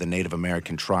man of the Native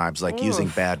American tribes, like using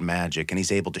bad magic, and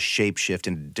he's able to shapeshift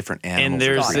into different animals. And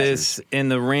there's and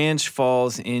the ranch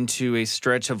falls into a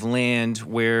stretch of land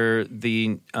where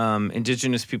the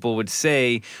indigenous people would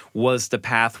say was the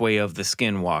pathway of the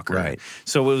Skinwalker. Right.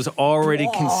 So it was already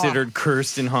considered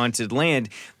cursed and haunted land.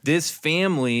 This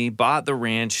family bought the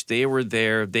ranch. They were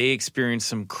there. They experienced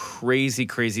some crazy,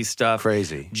 crazy stuff.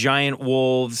 Crazy. Giant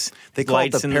wolves. They call it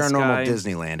the lights in paranormal the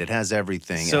sky. Disneyland. It has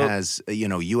everything. So- it has,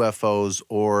 UFOs,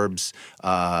 orbs,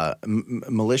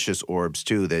 malicious orbs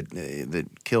too that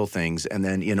kill things, and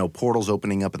then portals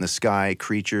opening up in the sky,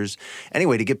 creatures.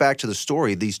 Anyway, to get back to the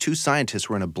story, these two scientists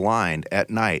were in a blind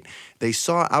at night. They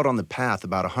saw out on the path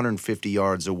about 150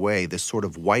 yards away this sort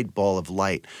of white ball of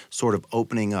light sort of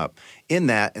opening up. In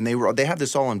that, and they have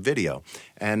this all on video,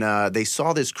 and they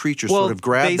saw this creature sort of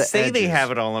grab the edges. They say they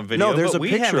have it all on video. No, there's but a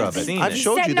we picture haven't of it. seen I've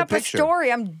showed you setting the up picture. a story.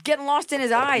 I'm getting lost in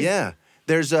his eyes. Yeah.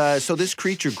 There's so this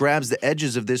creature grabs the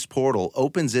edges of this portal,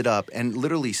 opens it up, and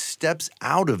literally steps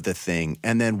out of the thing,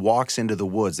 and then walks into the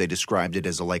woods. They described it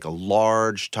as like a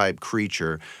large type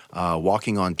creature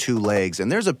walking on two legs, and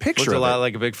there's a picture Looks of a lot it.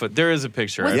 like a Bigfoot. There is a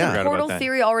picture. Was I the forgot portal about that.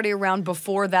 theory already around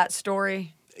before that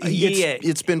story?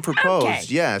 It's been proposed. Okay.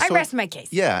 Yeah. I rest my case.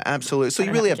 Yeah, absolutely. So I you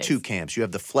don't really have have a two case. camps. You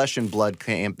have the flesh and blood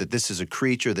camp, that this is a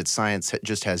creature that science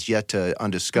just has yet to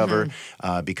undiscover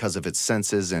because of its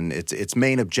senses, and its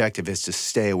main objective is to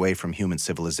stay away from human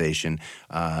civilization,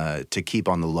 to keep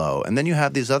on the low. And then you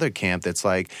have this other camp that's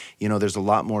like, there's a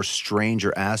lot more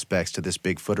stranger aspects to this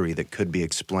Bigfootery that could be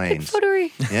explained.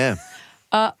 Bigfootery.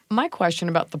 Yeah. My question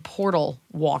about the portal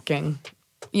walking,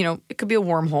 it could be a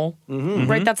wormhole,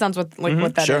 right? That sounds what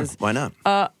that Sure. is. Why not?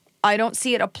 I don't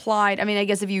see it applied. I mean, I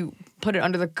guess if you put it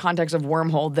under the context of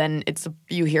wormhole, then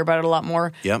you hear about it a lot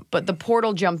more. Yep. But the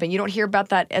portal jumping, you don't hear about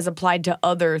that as applied to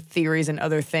other theories and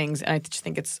other things. And I just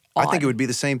think it's odd. I think it would be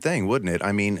the same thing, wouldn't it?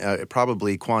 I mean,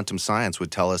 probably quantum science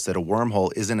would tell us that a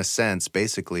wormhole is, in a sense,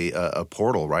 basically a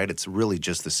portal, right? It's really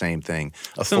just the same thing.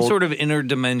 Some sort of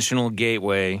interdimensional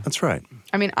gateway. That's right.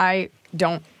 I mean, I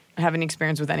don't have any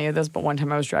experience with any of this, but one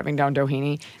time I was driving down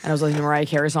Doheny and I was listening to Mariah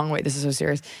Carey's song. Wait, this is so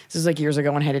serious. This was like years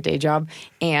ago when I had a day job,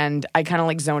 and I kind of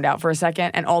like zoned out for a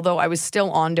second. And although I was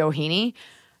still on Doheny,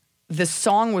 the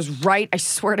song was right. I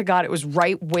swear to God, it was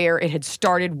right where it had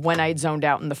started when I had zoned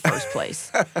out in the first place.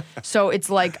 So it's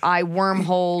like I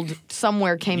wormholed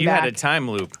somewhere, came You back. had a time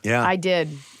loop. Yeah. I did,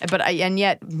 and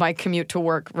yet my commute to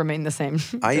work remained the same.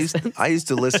 I used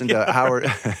to listen to Howard.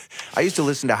 I used to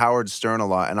listen to Howard Stern a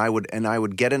lot, and I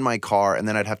would get in my car, and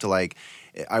then I'd have to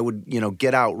I would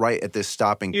get out right at this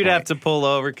stopping You'd point. have to pull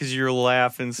over because you're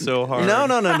laughing so hard. No.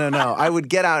 I would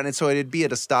get out, and so it'd be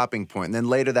at a stopping point, and then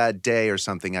later that day or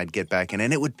something, I'd get back in,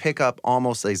 and it would pick up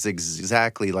almost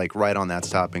exactly like right on that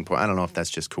stopping point. I don't know if that's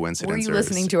just coincidence. Were you or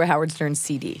listening to a Howard Stern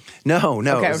CD? No,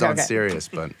 Okay, it was okay, on okay. Sirius,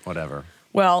 but whatever.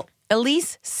 Well,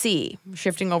 Elise C.,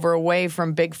 shifting over away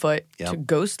from Bigfoot Yep. to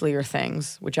ghostlier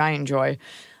things, which I enjoy.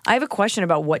 I have a question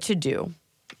about what to do.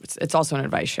 It's also an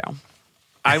advice show.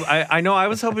 I know. I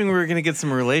was hoping we were going to get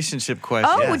some relationship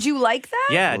questions. Oh, would you like that?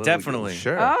 Yeah, definitely.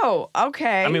 Sure. Oh,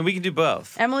 okay. I mean, we can do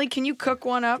both. Emily, can you cook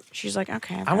one up? She's like,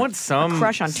 okay. I've I got want some a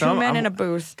crush on two men in a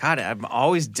booth. God, I'm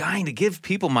always dying to give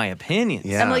people my opinions.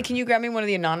 Yeah. Emily, can you grab me one of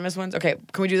the anonymous ones? Okay,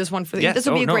 can we do this one for the? Yes. This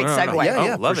will be a no, great no, no, segue. no.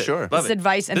 Yeah, love for it. sure. Love This it.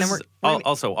 advice, and This then is we're gonna-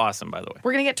 also awesome, by the way.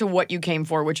 We're gonna get to what you came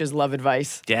for, which is love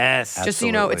advice. Yes. Just so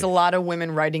you know, it's a lot of women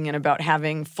writing in about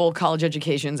having full college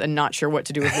educations and not sure what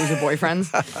to do with loser boyfriends.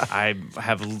 I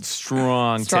have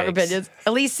strong Strong takes. opinions.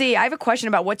 Elise C., I have a question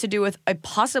about what to do with a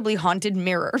possibly haunted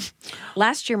mirror.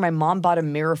 Last year, my mom bought a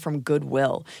mirror from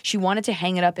Goodwill. She wanted to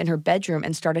hang it up in her bedroom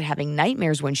and started having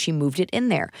nightmares when she moved it in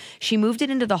there. She moved it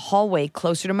into the hallway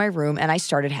closer to my room, and I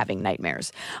started having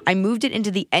nightmares. I moved it into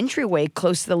the entryway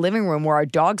close to the living room where our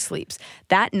dog sleeps.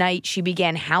 That night, she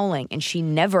began howling, and she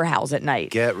never howls at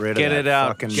night. Get rid of Get that it out.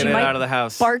 fucking Get She it might out of the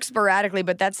house. bark sporadically,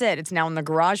 but that's it. It's now in the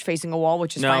garage facing a wall,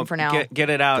 which is fine for now. Get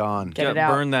it out. Gone. Get it out.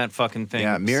 Burn that fucking thing.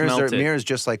 Yeah, Smelt it. mirrors,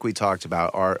 just like we talked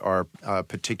about, are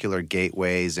particular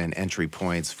gateways and entry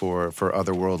points for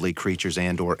otherworldly creatures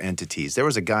and or entities. There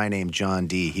was a guy named John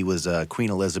Dee. He was Queen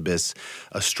Elizabeth's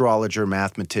astrologer,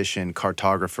 mathematician,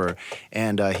 cartographer,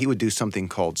 and he would do something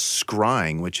called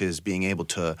scrying, which is being able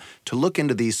to look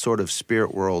into these sort of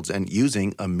spirit worlds and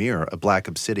using a mirror, a black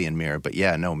obsidian mirror. But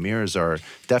yeah, no, mirrors are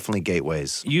definitely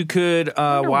gateways. You could,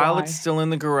 while why. it's still in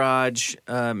the garage,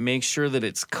 make sure that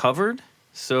it's covered.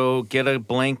 So get a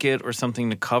blanket or something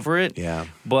to cover it. Yeah.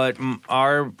 But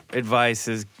our advice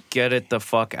is get it the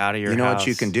fuck out of your house. You know what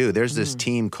you can do? There's this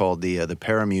team called the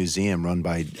Para Museum run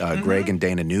by Greg and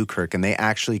Dana Newkirk, and they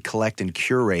actually collect and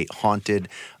curate haunted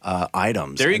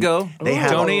items. There you And go. They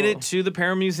have, Donate it to the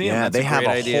Para Museum. Yeah, That's they a have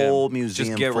great a idea. whole museum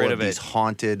Just get full rid of of these it.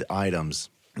 haunted items.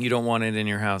 You don't want it in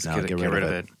your house. No, get rid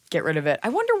of it. Get rid of it. I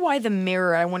wonder why the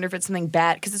mirror. I wonder if it's something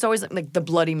bad because it's always like the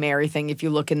Bloody Mary thing. If you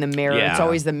look in the mirror, Yeah. it's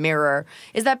always the mirror.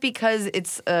 Is that because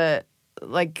it's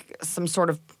like some sort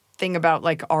of thing about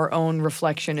like our own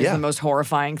reflection is Yeah. the most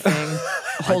horrifying thing?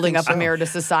 Holding up a mirror to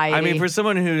society. I mean, for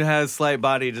someone who has slight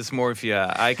body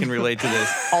dysmorphia, I can relate to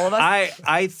this. All of us?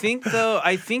 I think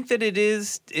that it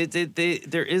is.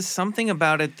 There is something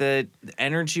about it that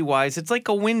energy-wise, it's like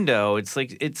a window. It's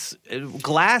like it's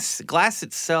glass. Glass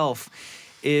itself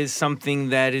is something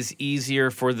that is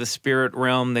easier for the spirit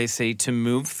realm, they say, to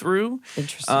move through.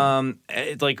 Interesting.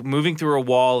 Like moving through a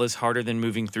wall is harder than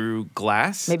moving through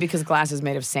glass. Maybe because glass is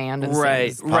made of sand and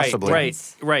Right, sand right,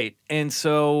 is- right. And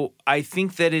so I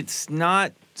think that it's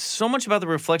not so much about the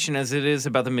reflection as it is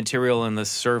about the material and the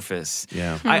surface.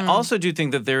 Yeah. I also do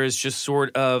think that there is just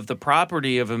sort of the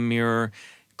property of a mirror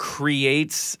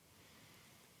creates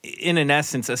in an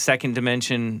essence, a second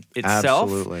dimension itself.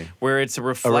 Absolutely. Where it's a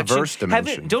reflection. reverse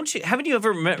dimension. Haven't you ever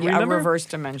remember? A reverse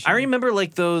dimension. I remember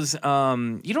like those,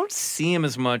 you don't see them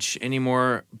as much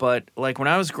anymore, but like when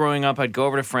I was growing up, I'd go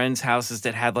over to friends' houses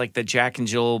that had like the Jack and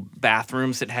Jill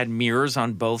bathrooms that had mirrors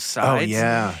on both sides. Oh,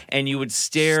 yeah. And you would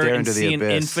stare and into the see an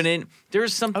abyss. infinite.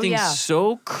 There's something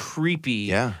so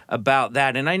creepy about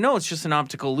that. And I know it's just an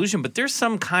optical illusion, but there's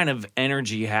some kind of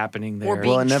energy happening there. Or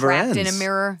being it never trapped in ends. a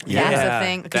mirror. Yeah. That's a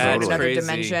thing. Because you're in That's another crazy.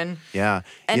 dimension. Yeah.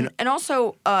 And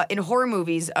also, in horror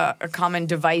movies, a common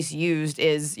device used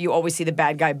is you always see the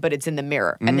bad guy, but it's in the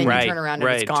mirror. And then you turn around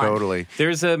and it's gone. Totally.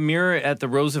 There's a mirror at the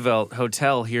Roosevelt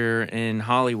Hotel here in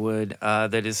Hollywood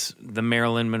that is the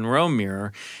Marilyn Monroe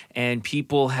mirror. And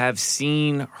people have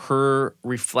seen her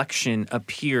reflection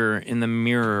appear in the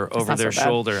mirror over their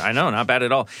shoulder. I know, not bad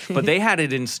at all. But they had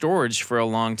it in storage for a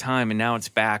long time, and now it's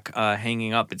back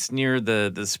hanging up. It's near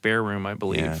the spare room, I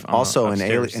believe. Yeah. Also, in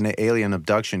upstairs. alien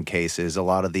abduction cases, a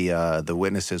lot of the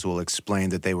witnesses will explain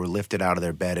that they were lifted out of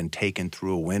their bed and taken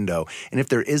through a window. And if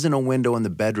there isn't a window in the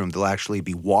bedroom, they'll actually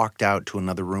be walked out to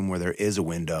another room where there is a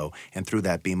window, and through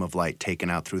that beam of light, taken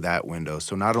out through that window.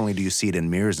 So not only do you see it in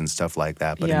mirrors and stuff like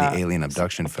that, but in the alien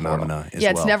abduction phenomena as well. Yeah,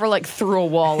 it's never like through a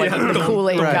wall like the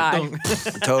Kool-Aid guy.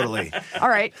 Totally. All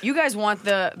right, you guys want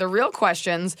the real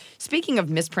questions. Speaking of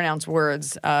mispronounced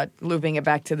words, looping it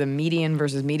back to the median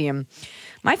versus medium,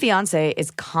 my fiance is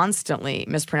constantly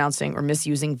mispronouncing or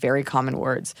misusing very common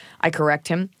words. I correct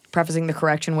him, prefacing the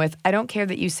correction with, I don't care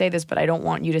that you say this, but I don't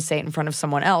want you to say it in front of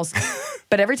someone else.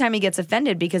 But every time he gets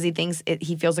offended because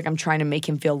he feels like I'm trying to make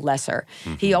him feel lesser.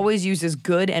 He always uses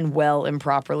good and well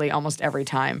improperly almost every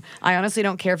time. I honestly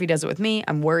don't care if he does it with me.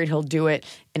 I'm worried he'll do it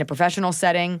in a professional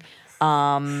setting.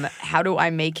 How do I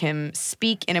make him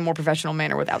speak in a more professional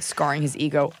manner without scarring his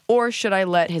ego? Or should I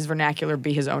let his vernacular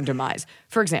be his own demise?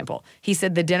 For example, he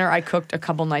said the dinner I cooked a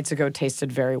couple nights ago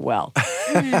tasted very well.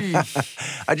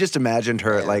 I just imagined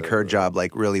her, like her job,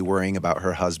 like really worrying about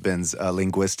her husband's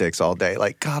linguistics all day.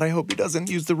 Like, God, I hope he doesn't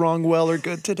use the wrong well or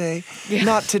good today. Yeah.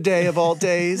 Not today of all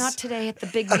days. Not today at the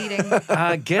big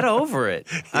meeting. Get over it.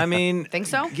 I mean, think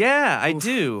so? Yeah, I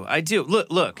do.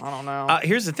 Look. I don't know.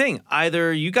 Here's the thing.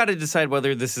 Either you got to decide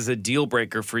whether this is a deal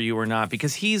breaker for you or not,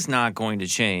 because he's not going to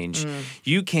change.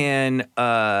 You can,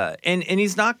 and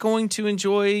he's not going to enjoy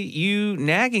you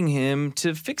nagging him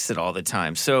to fix it all the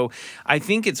time. So I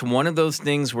think it's one of those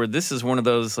things where this is one of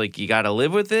those, like, you got to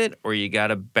live with it or you got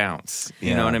to bounce.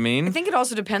 You know what I mean? I think it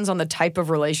also depends on the type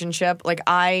of relationship. Like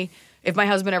if my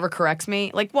husband ever corrects me,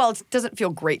 like, well, it doesn't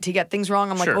feel great to get things wrong.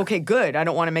 I'm like, okay, good. I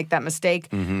don't want to make that mistake.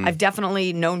 I've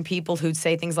definitely known people who'd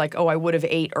say things like, oh, I would have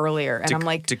ate earlier. And I'm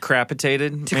like...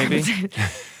 Decrepitated, maybe?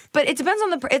 But it depends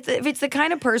on if it's the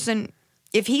kind of person...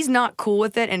 If he's not cool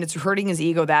with it and it's hurting his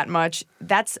ego that much,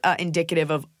 that's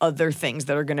indicative of other things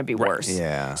that are going to be worse.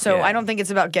 Yeah. So I don't think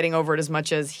it's about getting over it as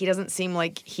much as he doesn't seem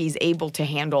like he's able to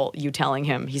handle you telling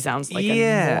him he sounds like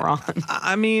a moron.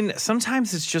 I mean,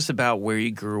 sometimes it's just about where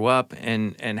you grew up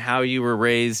and how you were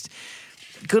raised.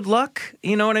 Good luck.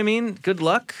 You know what I mean? Good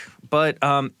luck. But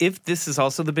if this is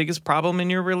also the biggest problem in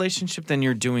your relationship, then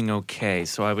you're doing okay.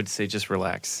 So I would say just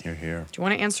relax. Here. Do you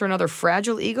want to answer another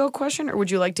fragile ego question, or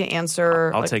would you like to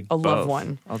answer I'll take a both. love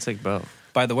one? I'll take both.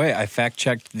 By the way, I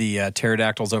fact-checked the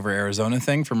pterodactyls over Arizona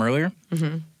thing from earlier.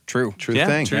 True. True Yeah,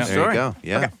 thing. true There story. you go.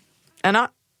 Yeah. Okay.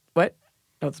 What?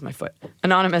 Oh, that's my foot.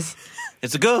 Anonymous.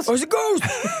 It's a ghost. Oh, it's a ghost!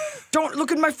 Don't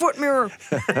look in my foot mirror.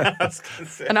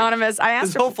 Anonymous. I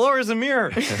asked This whole floor is a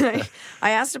mirror.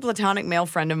 I asked a platonic male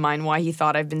friend of mine why he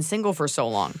thought I've been single for so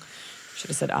long.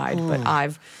 Should have said I'd, but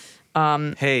I've.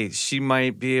 Hey, she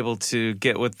might be able to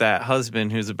get with that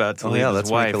husband who's about to leave his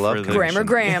let's wife. make a love for the- connection.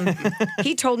 Graham.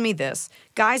 He told me this.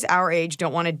 Guys our age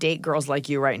don't want to date girls like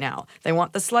you right now. They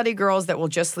want the slutty girls that will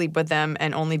just sleep with them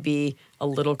and only be a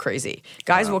little crazy.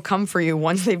 Guys will come for you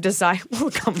once they've decided.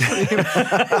 Will come for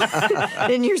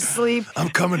you in your sleep. I'm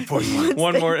coming for you.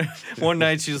 One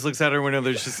night she just looks out her window.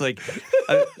 There's just like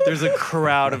there's a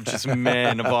crowd of just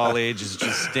men of all ages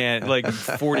just stand like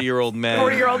 40-year-old men.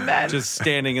 40-year-old men. Just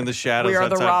standing in the shadows We are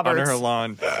the outside on Roberts. her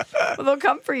lawn. Well, they'll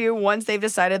come for you once they've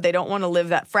decided they don't want to live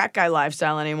that frat guy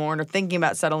lifestyle anymore and are thinking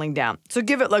about settling down. So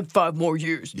give it like 5 more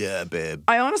years. Yeah, babe.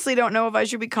 I honestly don't know if I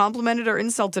should be complimented or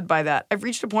insulted by that. I've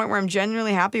reached a point where I'm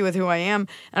genuinely happy with who I am,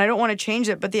 and I don't want to change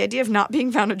it, but the idea of not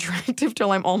being found attractive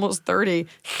till I'm almost 30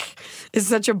 is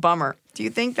such a bummer. Do you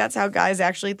think that's how guys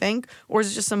actually think, or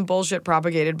is it just some bullshit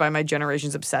propagated by my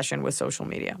generation's obsession with social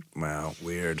media? Wow,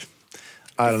 weird.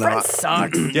 I don't know. Friends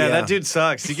suck. Yeah, that dude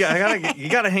sucks. You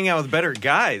gotta hang out with better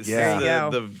guys. Yeah.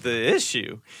 That's the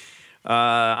issue.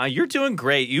 You're doing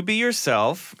great. You be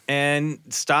yourself and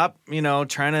stop,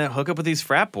 trying to hook up with these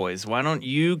frat boys. Why don't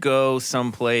you go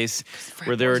someplace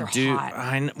where there are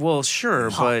dudes? Well,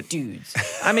 sure, but dudes.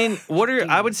 I mean,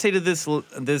 I would say to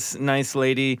this nice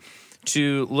lady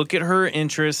to look at her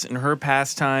interests and her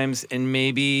pastimes and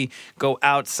maybe go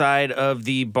outside of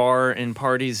the bar and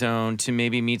party zone to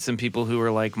maybe meet some people who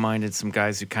are like-minded, some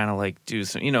guys who kind of like do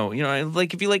some,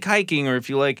 like if you like hiking or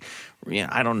if you like,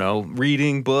 I don't know,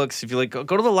 reading books, if you like, go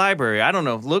to the library. I don't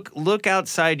know. Look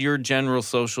outside your general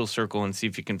social circle and see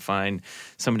if you can find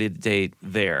somebody to date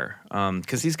there.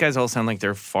 Because these guys all sound like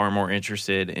they're far more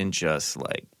interested in just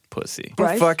like pussy.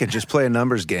 Well, fuck it. Just play a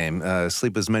numbers game.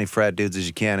 Sleep with as many frat dudes as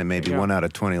you can, and maybe 1 out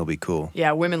of 20 will be cool.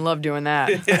 Yeah, women love doing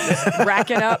that. Just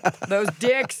racking up those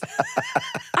dicks.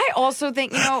 I also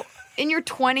think, in your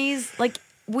 20s, like,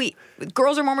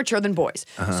 girls are more mature than boys.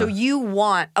 So you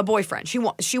want a boyfriend.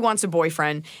 She wants a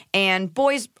boyfriend, and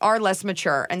boys are less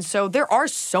mature. And so there are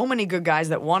so many good guys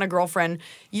that want a girlfriend.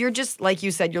 You're just, like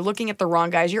you said, you're looking at the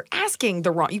wrong guys. You're asking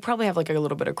the wrong. You probably have like a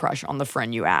little bit of crush on the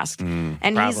friend you asked.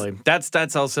 And probably.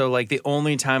 That's also like the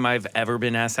only time I've ever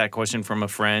been asked that question from a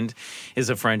friend is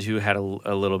a friend who had a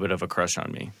little bit of a crush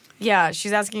on me. Yeah,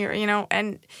 she's asking her,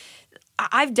 and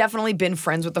I've definitely been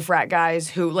friends with the frat guys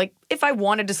who, like, if I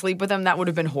wanted to sleep with them, that would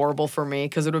have been horrible for me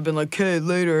because it would have been like, okay,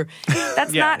 later.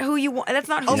 That's not who you want. That's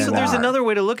not who you are. Also, there's another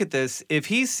way to look at this. If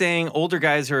he's saying older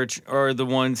guys are the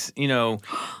ones, go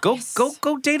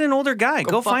date an older guy.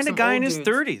 Go find a guy in his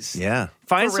 30s. Yeah.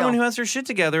 Find someone who has their shit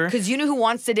together. Because you know who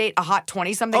wants to date a hot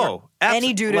 20-something? Oh,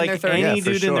 any dude in their 30s. Any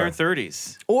dude in their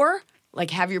 30s. Or, like,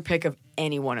 have your pick of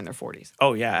anyone in their 40s.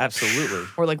 Oh, yeah, absolutely.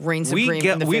 Or, like, reign supreme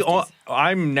in the 50s.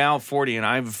 I'm now 40, and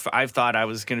I've thought I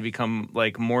was going to become,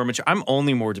 like, more mature. I'm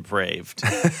only more depraved.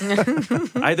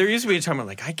 There used to be a time where,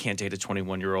 like, I can't date a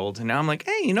 21-year-old. And now I'm like,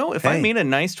 hey, if I meet a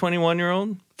nice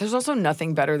 21-year-old. There's also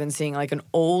nothing better than seeing, like, an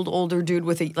older dude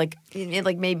with a, like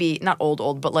maybe, not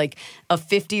old, but, like, a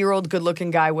 50-year-old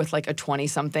good-looking guy with, like, a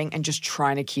 20-something and just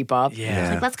trying to keep up. Yeah.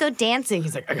 It's like, let's go dancing.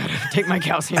 He's like, I gotta take my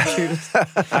calcium shoes.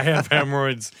 I have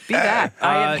hemorrhoids. Be that.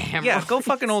 I have hemorrhoids. Yeah, go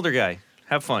fuck an older guy.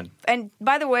 Have fun. And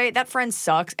by the way, that friend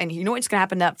sucks. And you know what's going to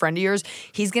happen to that friend of yours?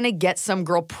 He's going to get some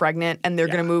girl pregnant and they're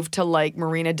going to move to like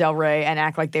Marina Del Rey and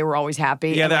act like they were always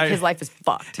happy. Yeah, and his life is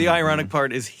fucked. The ironic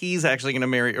part is he's actually going to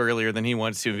marry earlier than he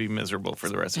wants to be miserable for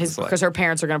the rest of his life. Because her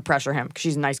parents are going to pressure him because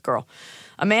she's a nice girl.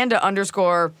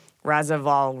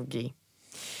 Amanda_Razavolgi.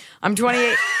 I'm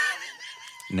 28.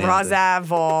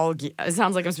 Razavolgi. It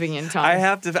sounds like I'm speaking in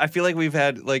tongues. I feel like we've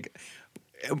had like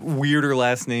weirder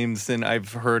last names than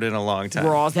I've heard in a long time.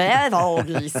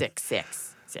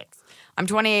 666. I'm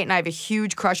 28 and I have a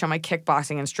huge crush on my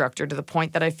kickboxing instructor to the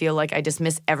point that I feel like I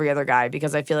dismiss every other guy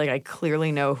because I feel like I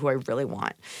clearly know who I really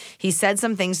want. He said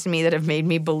some things to me that have made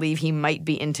me believe he might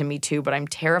be into me too, but I'm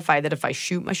terrified that if I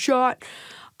shoot my shot,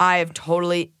 I have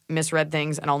totally misread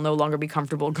things and I'll no longer be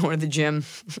comfortable going to the gym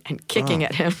and kicking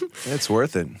at him. It's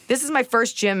worth it. This is my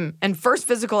first gym and first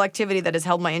physical activity that has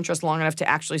held my interest long enough to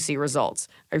actually see results.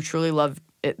 I truly love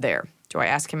it there. Do I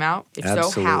ask him out? If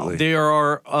Absolutely. so, how? There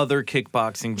are other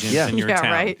kickboxing gyms in your town.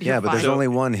 Right? Yeah, but there's only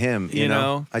one him. You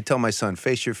know? I tell my son,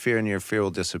 face your fear and your fear will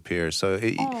disappear. So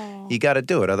you got to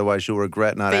do it. Otherwise, you'll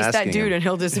regret not Face asking that dude him. and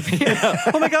he'll disappear.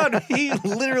 Oh my God, he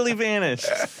literally vanished.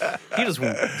 He just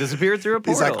disappeared through a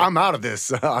portal. He's like, I'm out of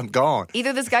this. I'm gone.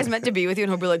 Either this guy's meant to be with you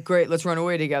and he'll be like, great, let's run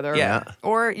away together. Yeah.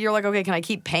 Or you're like, okay, can I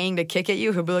keep paying to kick at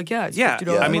you? He'll be like, yeah, it's Yeah,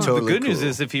 $50 I mean, Totally the good news cool.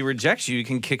 is if he rejects you, you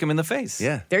can kick him in the face.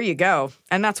 Yeah. There you go.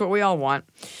 And that's what we all want.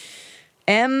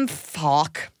 M.F.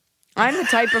 Hawk. I'm the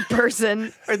type of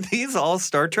person. Are these all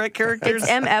Star Trek characters?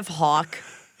 It's M.F. Hawk.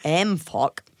 M.F.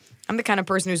 Hawk. I'm the kind of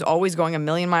person who's always going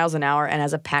 1,000,000 miles an hour and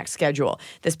has a packed schedule.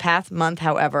 This past month,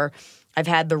 however, I've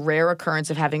had the rare occurrence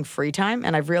of having free time,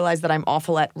 and I've realized that I'm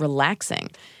awful at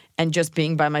relaxing and just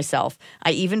being by myself.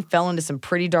 I even fell into some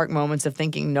pretty dark moments of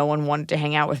thinking no one wanted to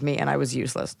hang out with me and I was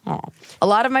useless. Aw. A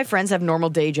lot of my friends have normal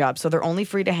day jobs, so they're only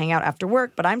free to hang out after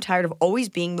work, but I'm tired of always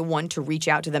being the one to reach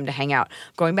out to them to hang out.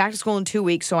 Going back to school in 2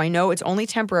 weeks, so I know it's only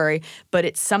temporary, but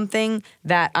it's something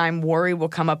that I'm worried will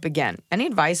come up again. Any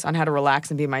advice on how to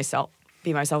relax and be myself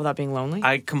without being lonely?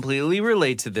 I completely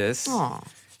relate to this. Aw.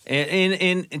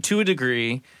 In to a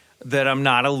degree that I'm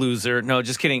not a loser. No,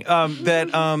 just kidding. I've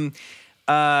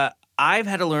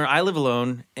had to learn. I live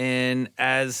alone, and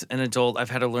as an adult, I've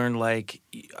had to learn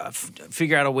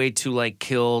figure out a way to like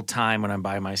kill time when I'm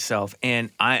by myself.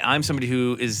 And I'm somebody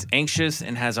who is anxious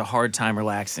and has a hard time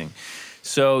relaxing.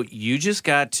 So you've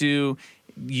got to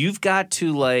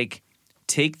like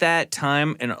take that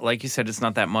time, and like you said, it's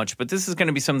not that much, but this is going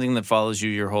to be something that follows you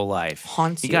your whole life.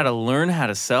 Haunts you. You got to learn how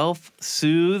to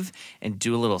self-soothe and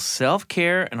do a little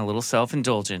self-care and a little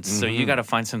self-indulgence. So you got to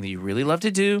find something you really love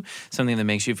to do, something that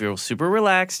makes you feel super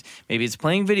relaxed. Maybe it's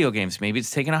playing video games. Maybe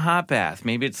it's taking a hot bath.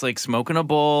 Maybe it's like smoking a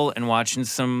bowl and watching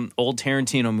some old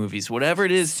Tarantino movies. Whatever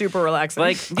it is. Super relaxing.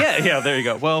 Like, yeah, there you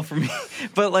go. Well, for me,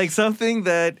 but like something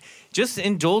that just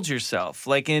indulge yourself,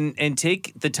 like, and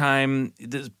take the time.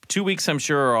 The 2 weeks, I'm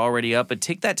sure, are already up, but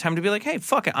take that time to be like, hey,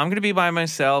 fuck it, I'm going to be by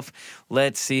myself.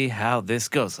 Let's see how this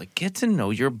goes. Like, get to know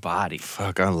your body.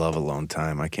 Fuck, I love alone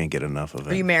time. I can't get enough of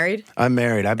it. Are you married? I'm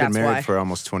married. I've been That's married why. for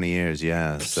almost 20 years.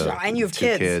 Yeah. So And you have 2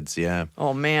 kids. kids. Yeah.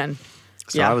 Oh, man.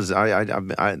 So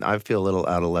I feel a little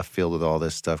out of left field with all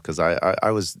this stuff because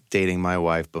I was dating my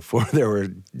wife before there were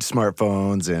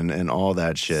smartphones and all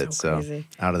that shit. So crazy.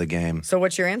 Out of the game. So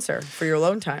what's your answer for your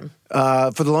alone time?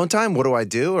 For the alone time, what do I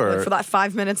do? Or For that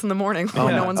 5 minutes in the morning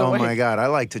when no one's awake. Oh my God, I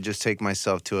like to just take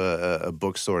myself to a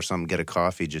bookstore or something, get a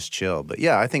coffee, just chill. But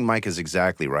yeah, I think Mike is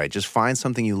exactly right. Just find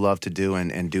something you love to do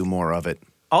and do more of it.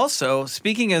 Also,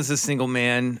 speaking as a single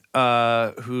man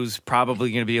who's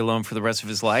probably going to be alone for the rest of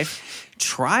his life,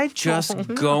 try just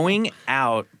going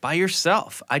out by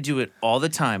yourself. I do it all the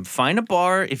time. Find a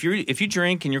bar. If you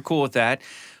drink and you're cool with that,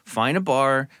 find a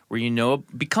bar where you know,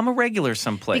 become a regular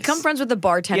someplace. Become friends with the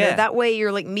bartender. Yeah. That way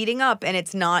you're like meeting up and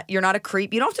you're not a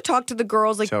creep. You don't have to talk to the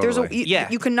girls. Like Totally.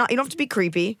 you don't have to be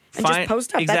creepy and just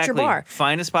post up. Exactly. That's your bar.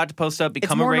 Find a spot to post up, It's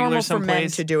become a more regular normal for men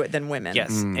someplace. to do it than women.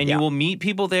 Yes, and Yeah. you will meet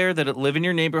people there that live in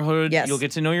your neighborhood. Yes. You'll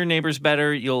get to know your neighbors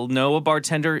better. You'll know a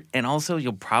bartender, and also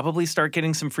you'll probably start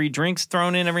getting some free drinks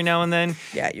thrown in every now and then.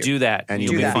 Yeah, do that, And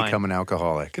you'll you be may fine. become an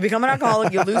alcoholic. You become an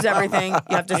alcoholic, you lose everything.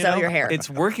 You have to sell your hair. It's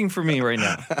working for me right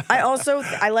now.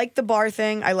 I like the bar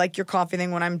thing. I like your coffee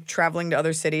thing. When I'm traveling to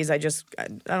other cities, I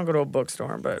don't go to a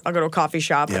bookstore, but I'll go to a coffee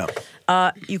shop.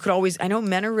 Yeah. You could always, I know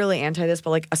men are really anti this,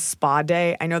 but like a spa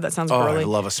day. I know that sounds Oh, girly. I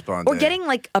love a spa Or day. getting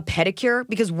like a pedicure,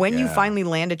 because when you Yeah. finally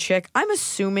land a chick, I'm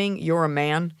assuming you're a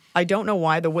man. I don't know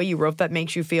why the way you wrote that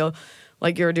makes you feel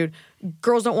like you're a dude.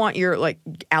 Girls don't want your like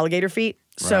alligator feet.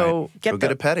 So Right. Go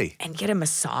get a pedi. and get a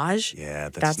massage. Yeah,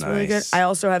 that's really good. nice. I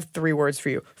also have 3 words for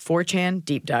you. 4chan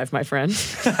deep dive, my friend.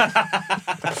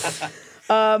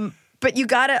 But you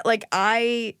gotta, like,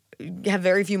 I have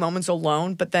very few moments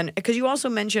alone, but then, because you also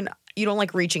mentioned you don't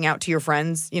like reaching out to your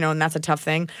friends, and that's a tough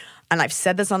thing. And I've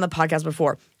said this on the podcast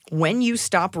before. When you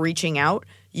stop reaching out,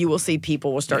 you will see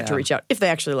people will start to reach out if they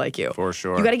actually like you. For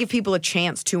sure. You got to give people a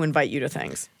chance to invite you to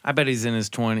things. I bet he's in his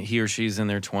 20s. He or she's in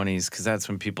their 20s because that's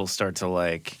when people start to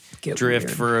like Get drift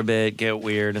weird. for a bit, get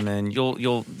weird, and then you'll.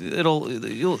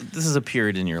 This is a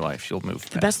period in your life you'll move.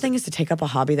 The best thing is to take up a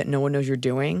hobby that no one knows you're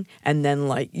doing, and then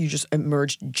like you just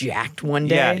emerge jacked one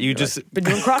day. Yeah, you You're just like, been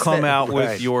doing CrossFit. come out Right.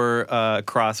 with your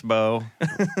crossbow.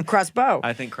 crossbow.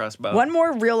 I think crossbow. One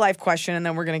more real life question, and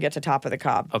then we're gonna get to top of the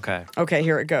cob. Okay. Okay,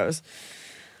 here it goes.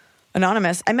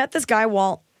 Anonymous, I met this guy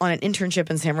while on an internship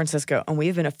in San Francisco, and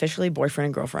we've been officially boyfriend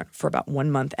and girlfriend for about 1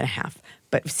 month and a half,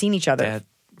 but we've seen each other Dad.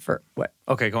 for what?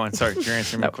 Okay, go on. Sorry, you're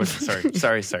answering my question.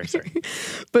 Sorry.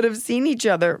 But have seen each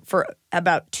other for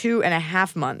about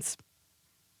 2.5 months.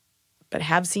 But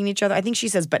have seen each other. I think she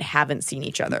says, but haven't seen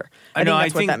each other. I think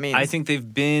that's what that means. I think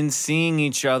they've been seeing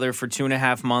each other for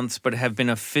 2.5 months, but have been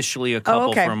officially a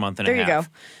couple for a month and there a half. There you go.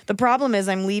 The problem is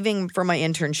I'm leaving for my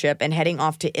internship and heading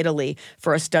off to Italy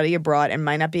for a study abroad and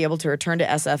might not be able to return to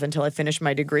SF until I finish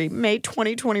my degree, May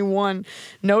 2021.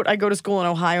 Note, I go to school in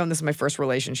Ohio and this is my first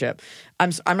relationship. I'm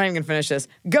not even going to finish this.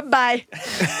 Goodbye.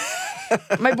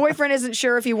 My boyfriend isn't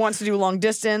sure if he wants to do long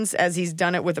distance as he's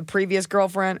done it with a previous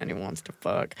girlfriend and he wants to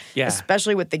fuck. Yeah.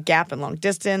 Especially with the gap in long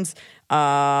distance.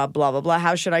 Blah, blah, blah.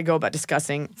 How should I go about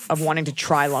discussing of wanting to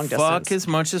try long distance? Fuck as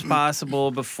much as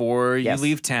possible before you Yes.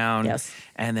 leave town. Yes.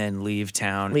 And then leave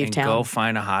town Leave and town. go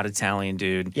find a hot Italian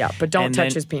dude. Yeah, but don't And touch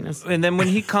then- his penis. And then when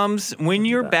he comes, when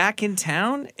you're back in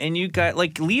town and you got,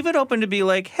 like, leave it open to be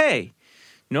like, hey,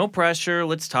 no pressure.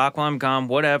 Let's talk while I'm gone,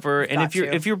 whatever. And Got you.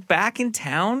 if you're back in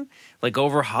town, like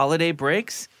over holiday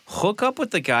breaks, hook up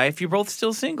with the guy if you're both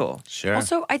still single. Sure.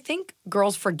 Also, I think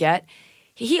girls forget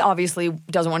he obviously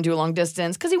doesn't want to do a long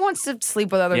distance because he wants to sleep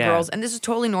with other Yeah. girls. And this is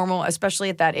totally normal, especially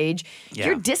at that age. Yeah.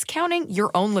 You're discounting your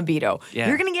own libido. Yeah.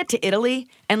 You're going to get to Italy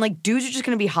and like dudes are just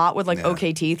going to be hot with like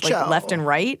okay teeth, like Ciao. left and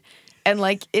right. And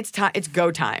like it's time, it's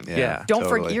go time. Yeah, Don't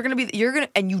forget, totally.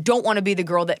 and you don't want to be the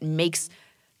girl that makes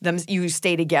them, you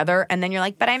stay together. And then you're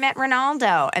like, but I met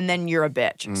Ronaldo. And then you're a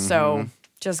bitch. So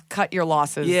just cut your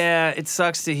losses. Yeah, it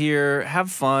sucks to hear. Have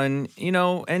fun,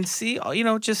 and see,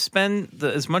 just spend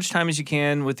as much time as you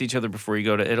can with each other before you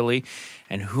go to Italy.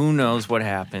 And who knows what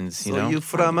happens, So you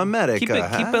from America, Keep it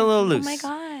huh? a little Oh loose. my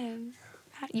God.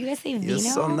 You guys say vino? You're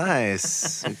so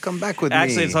nice. Come back with me.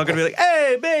 Actually, it's all going to be like,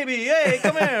 hey, baby, hey,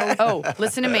 come here. Oh,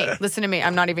 listen to me. Listen to me.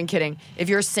 I'm not even kidding. If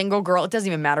you're a single girl, it doesn't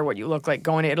even matter what you look like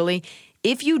going to Italy.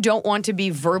 If you don't want to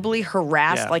be verbally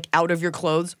harassed, like out of your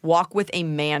clothes, walk with a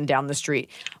man down the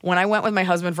street. When I went with my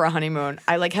husband for a honeymoon,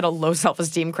 I like had a low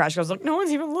self-esteem crash. I was like, no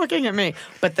one's even looking at me.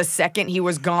 But the second he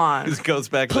was gone, Just goes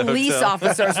back to the police hotel.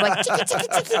 officers like, chiki,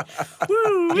 chiki, chiki.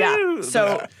 Woo, yeah.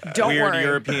 So don't Weird worry.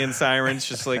 European sirens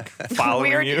just like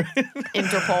following Weird you.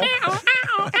 Interpol.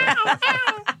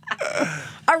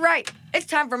 All right. It's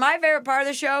time for my favorite part of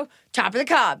the show, Top of the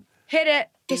Cob. Hit it.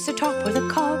 It's the Top of the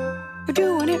Cob. We're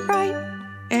doing it right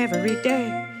every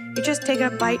day. You just take a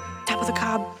bite, Top of the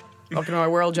Cob. Welcome to my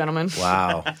world, gentlemen.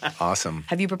 Wow. Awesome.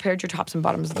 Have you prepared your tops and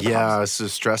bottoms of the Yeah, cobs? this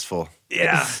is stressful.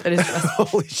 Yeah. It is stressful.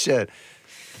 Holy shit.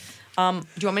 Do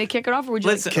you want me to kick it off, or would you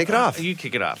Let's like Kick it off. You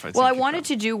kick it off. Well, I wanted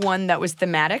to do one that was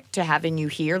thematic to having you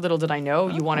here. Little did I know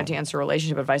you wanted to answer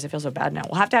relationship advice. I feel so bad now.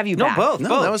 We'll have to have you No, back. both. No,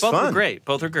 both. that was both fun. are great.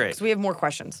 Both are great. So we have more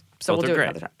questions. So Both we'll are do it great.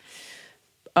 another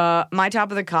time. My top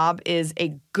of the cob is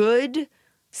a good,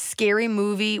 scary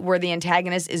movie where the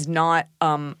antagonist is not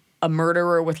a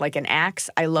murderer with like an axe.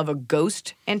 I love a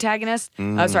ghost antagonist.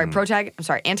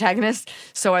 Antagonist.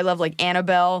 So I love like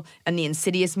Annabelle and the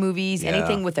Insidious movies. Yeah.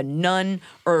 Anything with a nun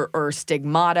or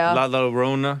Stigmata. La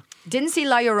Llorona. Didn't see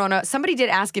La Llorona. Somebody did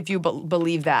ask if you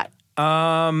believe that. Boy,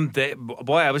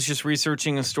 I was just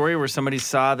researching a story where somebody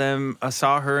saw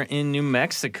her in New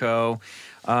Mexico.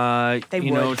 They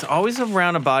would. It's always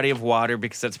around a body of water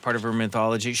because that's part of her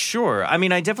mythology. Sure. I mean,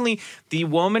 the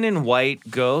woman in white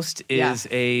ghost is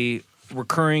a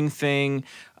recurring thing.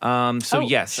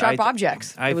 Yes. Sharp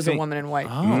Objects. It was a woman in white. Oh,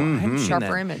 I haven't seen Sharper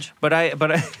that. Image.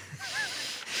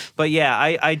 But yeah,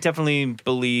 I definitely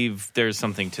believe there's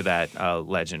something to that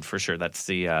legend for sure. That's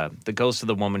the ghost of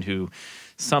the woman who,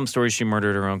 some stories she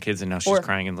murdered her own kids and now she's Or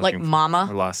crying and like looking Mama.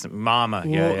 for lost Mama.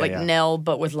 Yeah, Like Nell,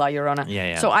 but with La Llorona.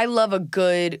 Yeah. So I love a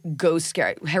good ghost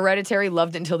scare. Hereditary,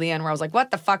 loved it until the end where I was like,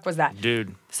 what the fuck was that?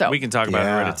 Dude, So- we can talk about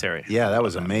Hereditary. Yeah, that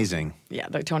was amazing. Yeah,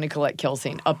 the Toni Collette kill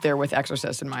scene up there with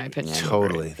Exorcist, in my opinion.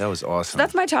 Totally. That was awesome.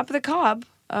 That's my top of the cob,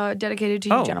 dedicated to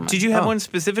you, gentlemen. Did you have one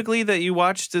specifically that you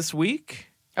watched this week?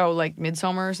 Oh, like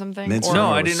Midsommar or something? Midsommar Or No,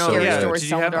 I was didn't know. so Scary Yeah, good. Stories did you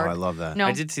Tell have? the Dark. Oh, I love that. No,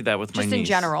 I did see that with my just niece. in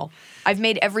general. I've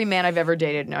made every man I've ever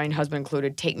dated, my husband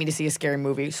included, take me to see a scary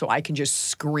movie so I can just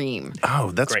scream.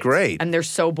 Oh, that's Great. great. And they're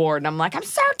so bored, and I'm like, I'm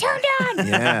so turned on.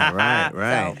 Yeah,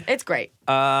 right. So it's great.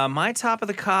 My top of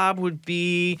the cob would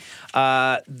be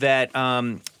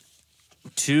that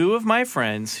two of my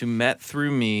friends who met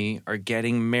through me are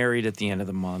getting married at the end of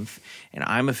the month, and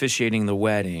I'm officiating the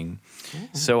wedding.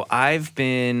 So I've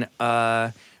been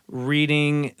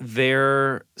reading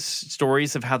their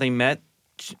stories of how they met.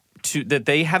 That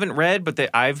they haven't read, but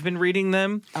that I've been reading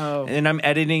them. Oh. And I'm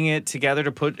editing it together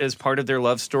to put as part of their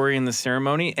love story in the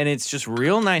ceremony. And it's just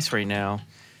real nice right now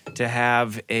to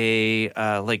have a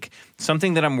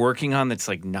something that I'm working on that's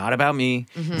like not about me.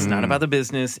 It's not about the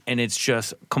business, and it's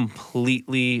just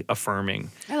completely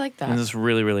affirming. I like that. And it's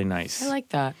really, really nice. I like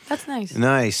that. That's nice.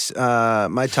 Nice.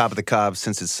 My top of the cob,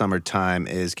 since it's summertime,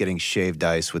 is getting shaved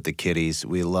ice with the kitties.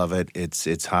 We love it.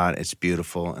 It's hot. It's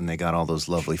beautiful, and they got all those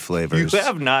lovely You flavors.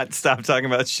 have not stopped talking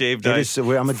about shaved It ice.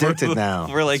 I'm addicted now.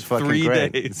 For like It's fucking 3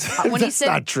 great. days. When he That's said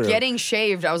not true. getting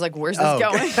shaved, I was like, where's this Oh.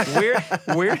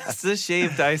 going? Where's the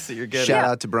shaved ice that you're getting? Shout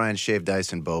out to Brian Shaved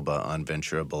Ice and Boba on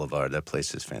Ventura Boulevard. That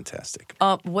place is fantastic.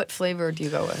 What flavor do you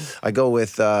go with? I go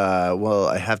with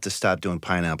I have to stop doing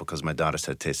pineapple because my daughter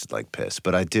said it tasted like piss.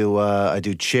 But I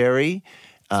do cherry,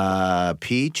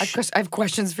 peach. I have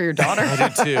questions for your daughter. I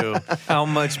do too. How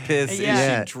much piss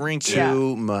Yeah. is she drinking?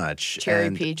 Too much. Cherry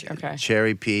And peach, okay.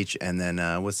 Cherry peach, and then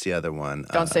what's the other one?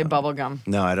 Don't say bubble gum.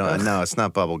 No, I don't. No, it's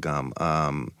not bubble gum.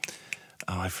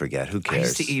 I forget. Who I cares?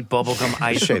 used to eat bubblegum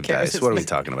ice. Shaved ice. What are we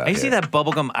talking about? I used to eat here? that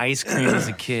bubblegum ice cream as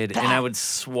a kid, and I would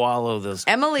swallow those.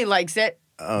 Emily likes it.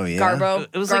 Oh yeah. Garbo.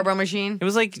 It was Garbo like- machine. It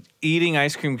was like eating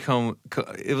ice cream cone.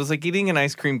 It was like eating an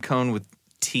ice cream cone with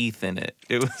teeth in it.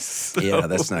 It was. So, Yeah,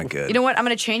 that's not good. You know what? I'm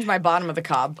going to change my bottom of the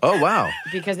cob. Oh wow.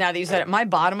 Because now that you said it, my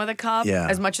bottom of the cob, Yeah.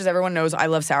 as much as everyone knows I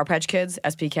love Sour Patch Kids,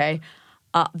 SPK,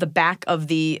 the back of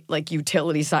the like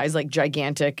utility size, like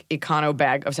gigantic Econo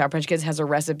bag of Sour Patch Kids has a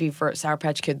recipe for Sour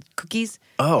Patch Kid cookies.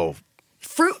 Oh,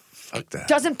 Fruit fuck that.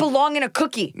 doesn't belong in a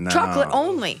cookie. No. Chocolate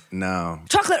only. No.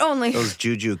 Chocolate only. Those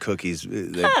Juju cookies,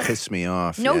 they piss me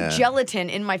off. No yeah. gelatin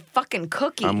in my fucking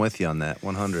cookie. I'm with you on that.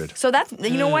 100. So that's,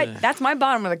 you know what? That's my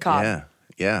bottom of the cob. Yeah.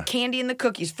 Yeah. Candy in the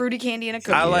cookies, fruity candy in a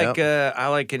cookie. I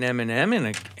like an M&M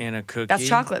in a cookie. That's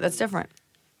chocolate. That's different.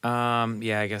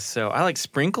 Yeah, I guess so. I like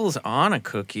sprinkles on a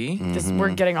cookie.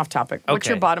 We're getting off topic. What's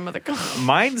your Okay. bottom of the cup?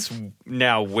 Mine's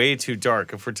now way too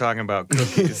dark if we're talking about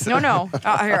cookies. No.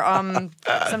 Here,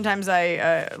 sometimes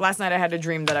last night I had a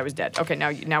dream that I was dead. Okay,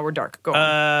 now we're dark. Go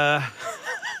on.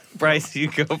 Bryce, you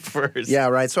go first. Yeah,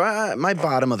 right. So my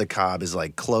bottom of the cob is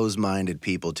like closed-minded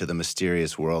people to the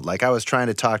mysterious world. Like I was trying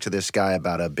to talk to this guy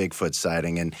about a Bigfoot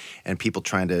sighting and people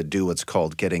trying to do what's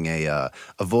called getting a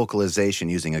vocalization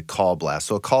using a call blast.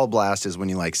 So a call blast is when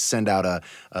you like send out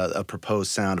a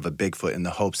proposed sound of a Bigfoot in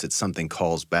the hopes that something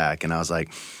calls back. And I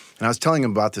was telling him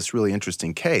about this really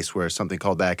interesting case where something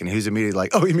called back, and he was immediately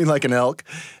like, "Oh, you mean like an elk?"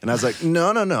 And I was like,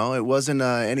 "No, it wasn't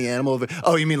any animal."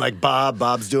 "Oh, you mean like Bob?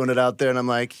 Bob's doing it out there." And I'm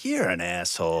like, "You're an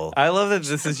asshole." I love that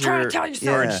this is trying your to tell you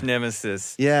something. arch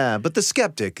nemesis. Yeah, but the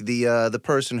skeptic, the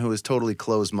person who is totally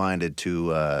closed-minded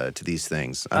to these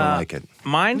things, I don't like it.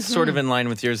 Mine's sort of in line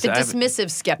with yours. The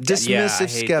dismissive skeptic. Yeah, I Dismissive hate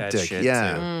skeptic. That shit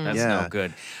Yeah. too. That's Yeah. no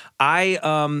good.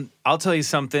 I'll tell you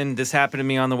something. This happened to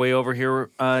me on the way over here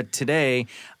today.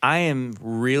 I am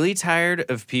really tired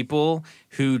of people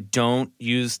who don't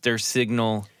use their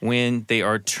signal when they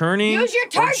are turning Use your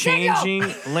turn or signal!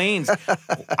 changing lanes.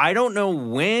 I don't know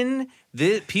when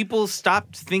people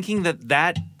stopped thinking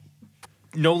that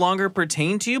no longer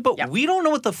pertain to you, but we don't know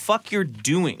what the fuck you're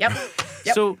doing. Yep.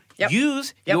 So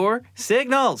use your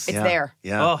signals. It's there.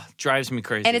 Yeah. Oh, drives me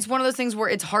crazy. And it's one of those things where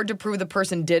it's hard to prove the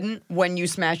person didn't when you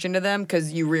smash into them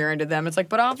because you rear-ended them. It's like,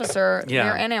 but officer, Yeah.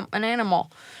 you're an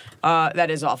animal. That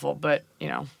is awful, but,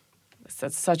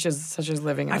 that's such as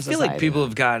living in a I feel society. like people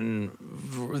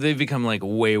they've become like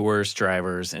way worse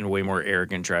drivers and way more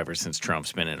arrogant drivers since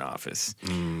Trump's been in office.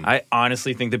 I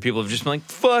honestly think that people have just been like,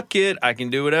 fuck it, I can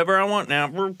do whatever I want now.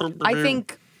 I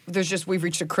think we've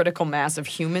reached a critical mass of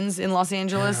humans in Los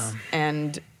Angeles,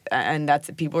 and that's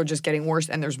people are just getting worse,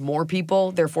 and there's more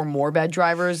people, therefore more bad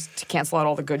drivers to cancel out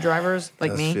all the good drivers like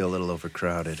It does me. feel a little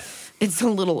overcrowded. It's a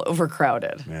little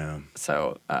overcrowded. Yeah.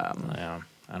 So, Yeah,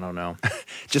 I don't know.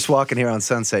 Just walking here on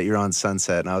Sunset, you're on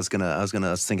Sunset, and I was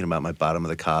thinking about my bottom of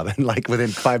the cob, and like within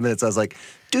 5 minutes, I was like,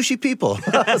 douchey people.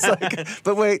 I was like,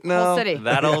 but wait, no. whole city.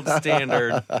 That old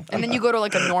standard. And then you go to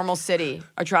like a normal city.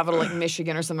 I travel to like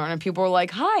Michigan or somewhere, and people are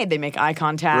like, "Hi." They make eye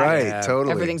contact. Right,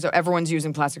 totally. Everyone's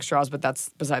using plastic straws, but that's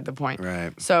beside the point.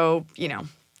 Right. So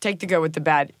take the good with the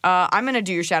bad. I'm gonna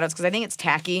do your shout outs because I think it's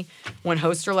tacky when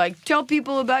hosts are like, "Tell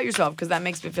people about yourself," because that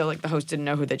makes me feel like the host didn't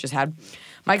know who they just had.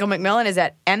 Michael McMillan is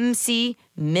at MC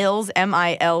Mills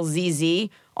MILZZ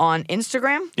on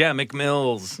Instagram. Yeah,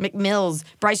 McMills.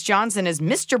 Bryce Johnson is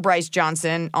Mr. Bryce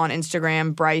Johnson on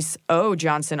Instagram, Bryce O.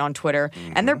 Johnson on Twitter.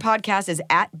 And their podcast is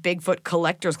at Bigfoot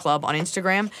Collectors Club on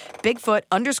Instagram,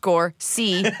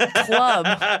 Bigfoot_C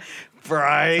Club.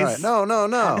 Bryce. All right.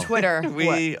 No. Twitter.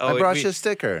 I brought you a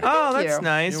sticker. Oh, Thank that's you.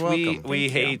 nice. You're welcome. We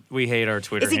hate our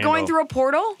Twitter. Is he going handle. through a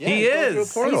portal? Yeah, He he's going through a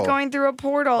is. portal. He's going through a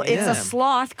portal. It's Yeah. a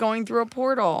sloth going through a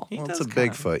portal. He Well, does it's a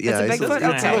kinda- Bigfoot. Yeah, a he's Bigfoot?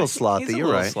 It's a Okay. little slothy. He's a You're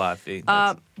little right.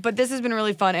 slothy. But this has been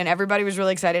really fun, and everybody was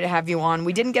really excited to have you on.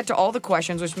 We didn't get to all the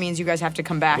questions, which means you guys have to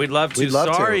come back. We'd love to. We'd love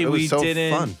to. Sorry, It was we so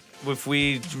didn't. fun. If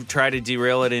we try to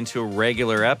derail it into a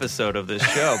regular episode of this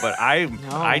show, but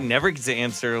I never get to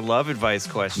answer love advice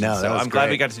questions. No, that so was I'm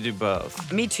glad we great. got to do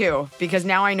both. Me too, because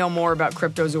now I know more about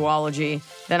cryptozoology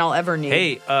than I'll ever need.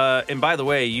 Hey, and by the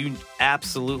way, you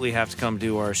absolutely have to come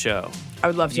do our show. I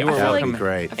would love to. You I are feel like- welcome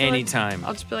great. I feel like anytime.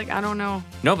 I'll just be like, I don't know.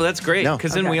 No, but that's great No.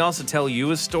 because then Okay. we also tell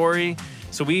you a story.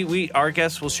 So our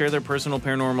guests will share their personal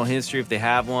paranormal history if they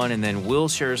have one, and then we'll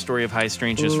share a story of high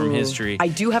strangeness from history. I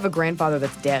do have a grandfather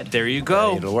that's dead. There you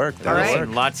go. It'll work. All right.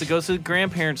 Listen, lots of ghosts of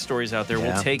grandparent stories out there.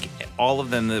 Yeah. We'll take all of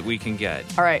them that we can get.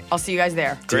 All right, I'll see you guys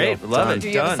there. Great. Deal. Love Done. it. Do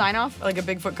you have a Done. sign off? Like a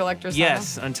Bigfoot collector sign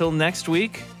Yes. Until next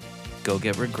week, go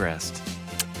get regressed.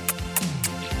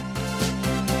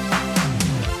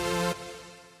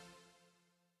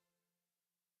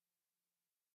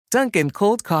 Dunkin'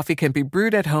 cold coffee can be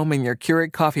brewed at home in your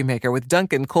Keurig coffee maker with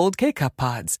Dunkin' cold K-Cup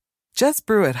pods. Just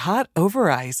brew it hot over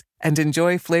ice and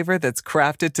enjoy flavor that's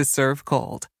crafted to serve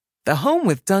cold. The home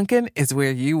with Dunkin' is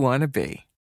where you want to be.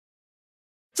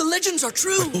 The legends are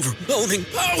true. Overwhelming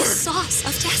power! Sauce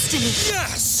of destiny.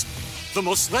 Yes! The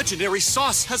most legendary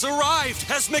sauce has arrived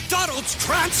as McDonald's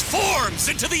transforms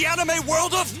into the anime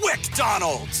world of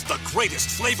WickDonald's. The greatest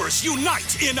flavors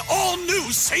unite in all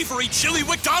new savory chili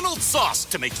McDonald's sauce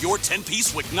to make your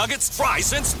 10-piece Wick Nuggets,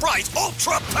 fries, and Sprite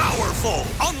ultra-powerful.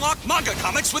 Unlock manga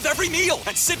comics with every meal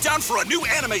and sit down for a new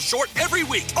anime short every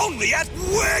week only at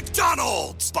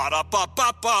WickDonald's.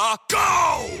 Ba-da-ba-ba-ba,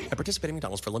 go! At participating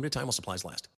McDonald's for a limited time while supplies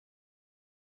last.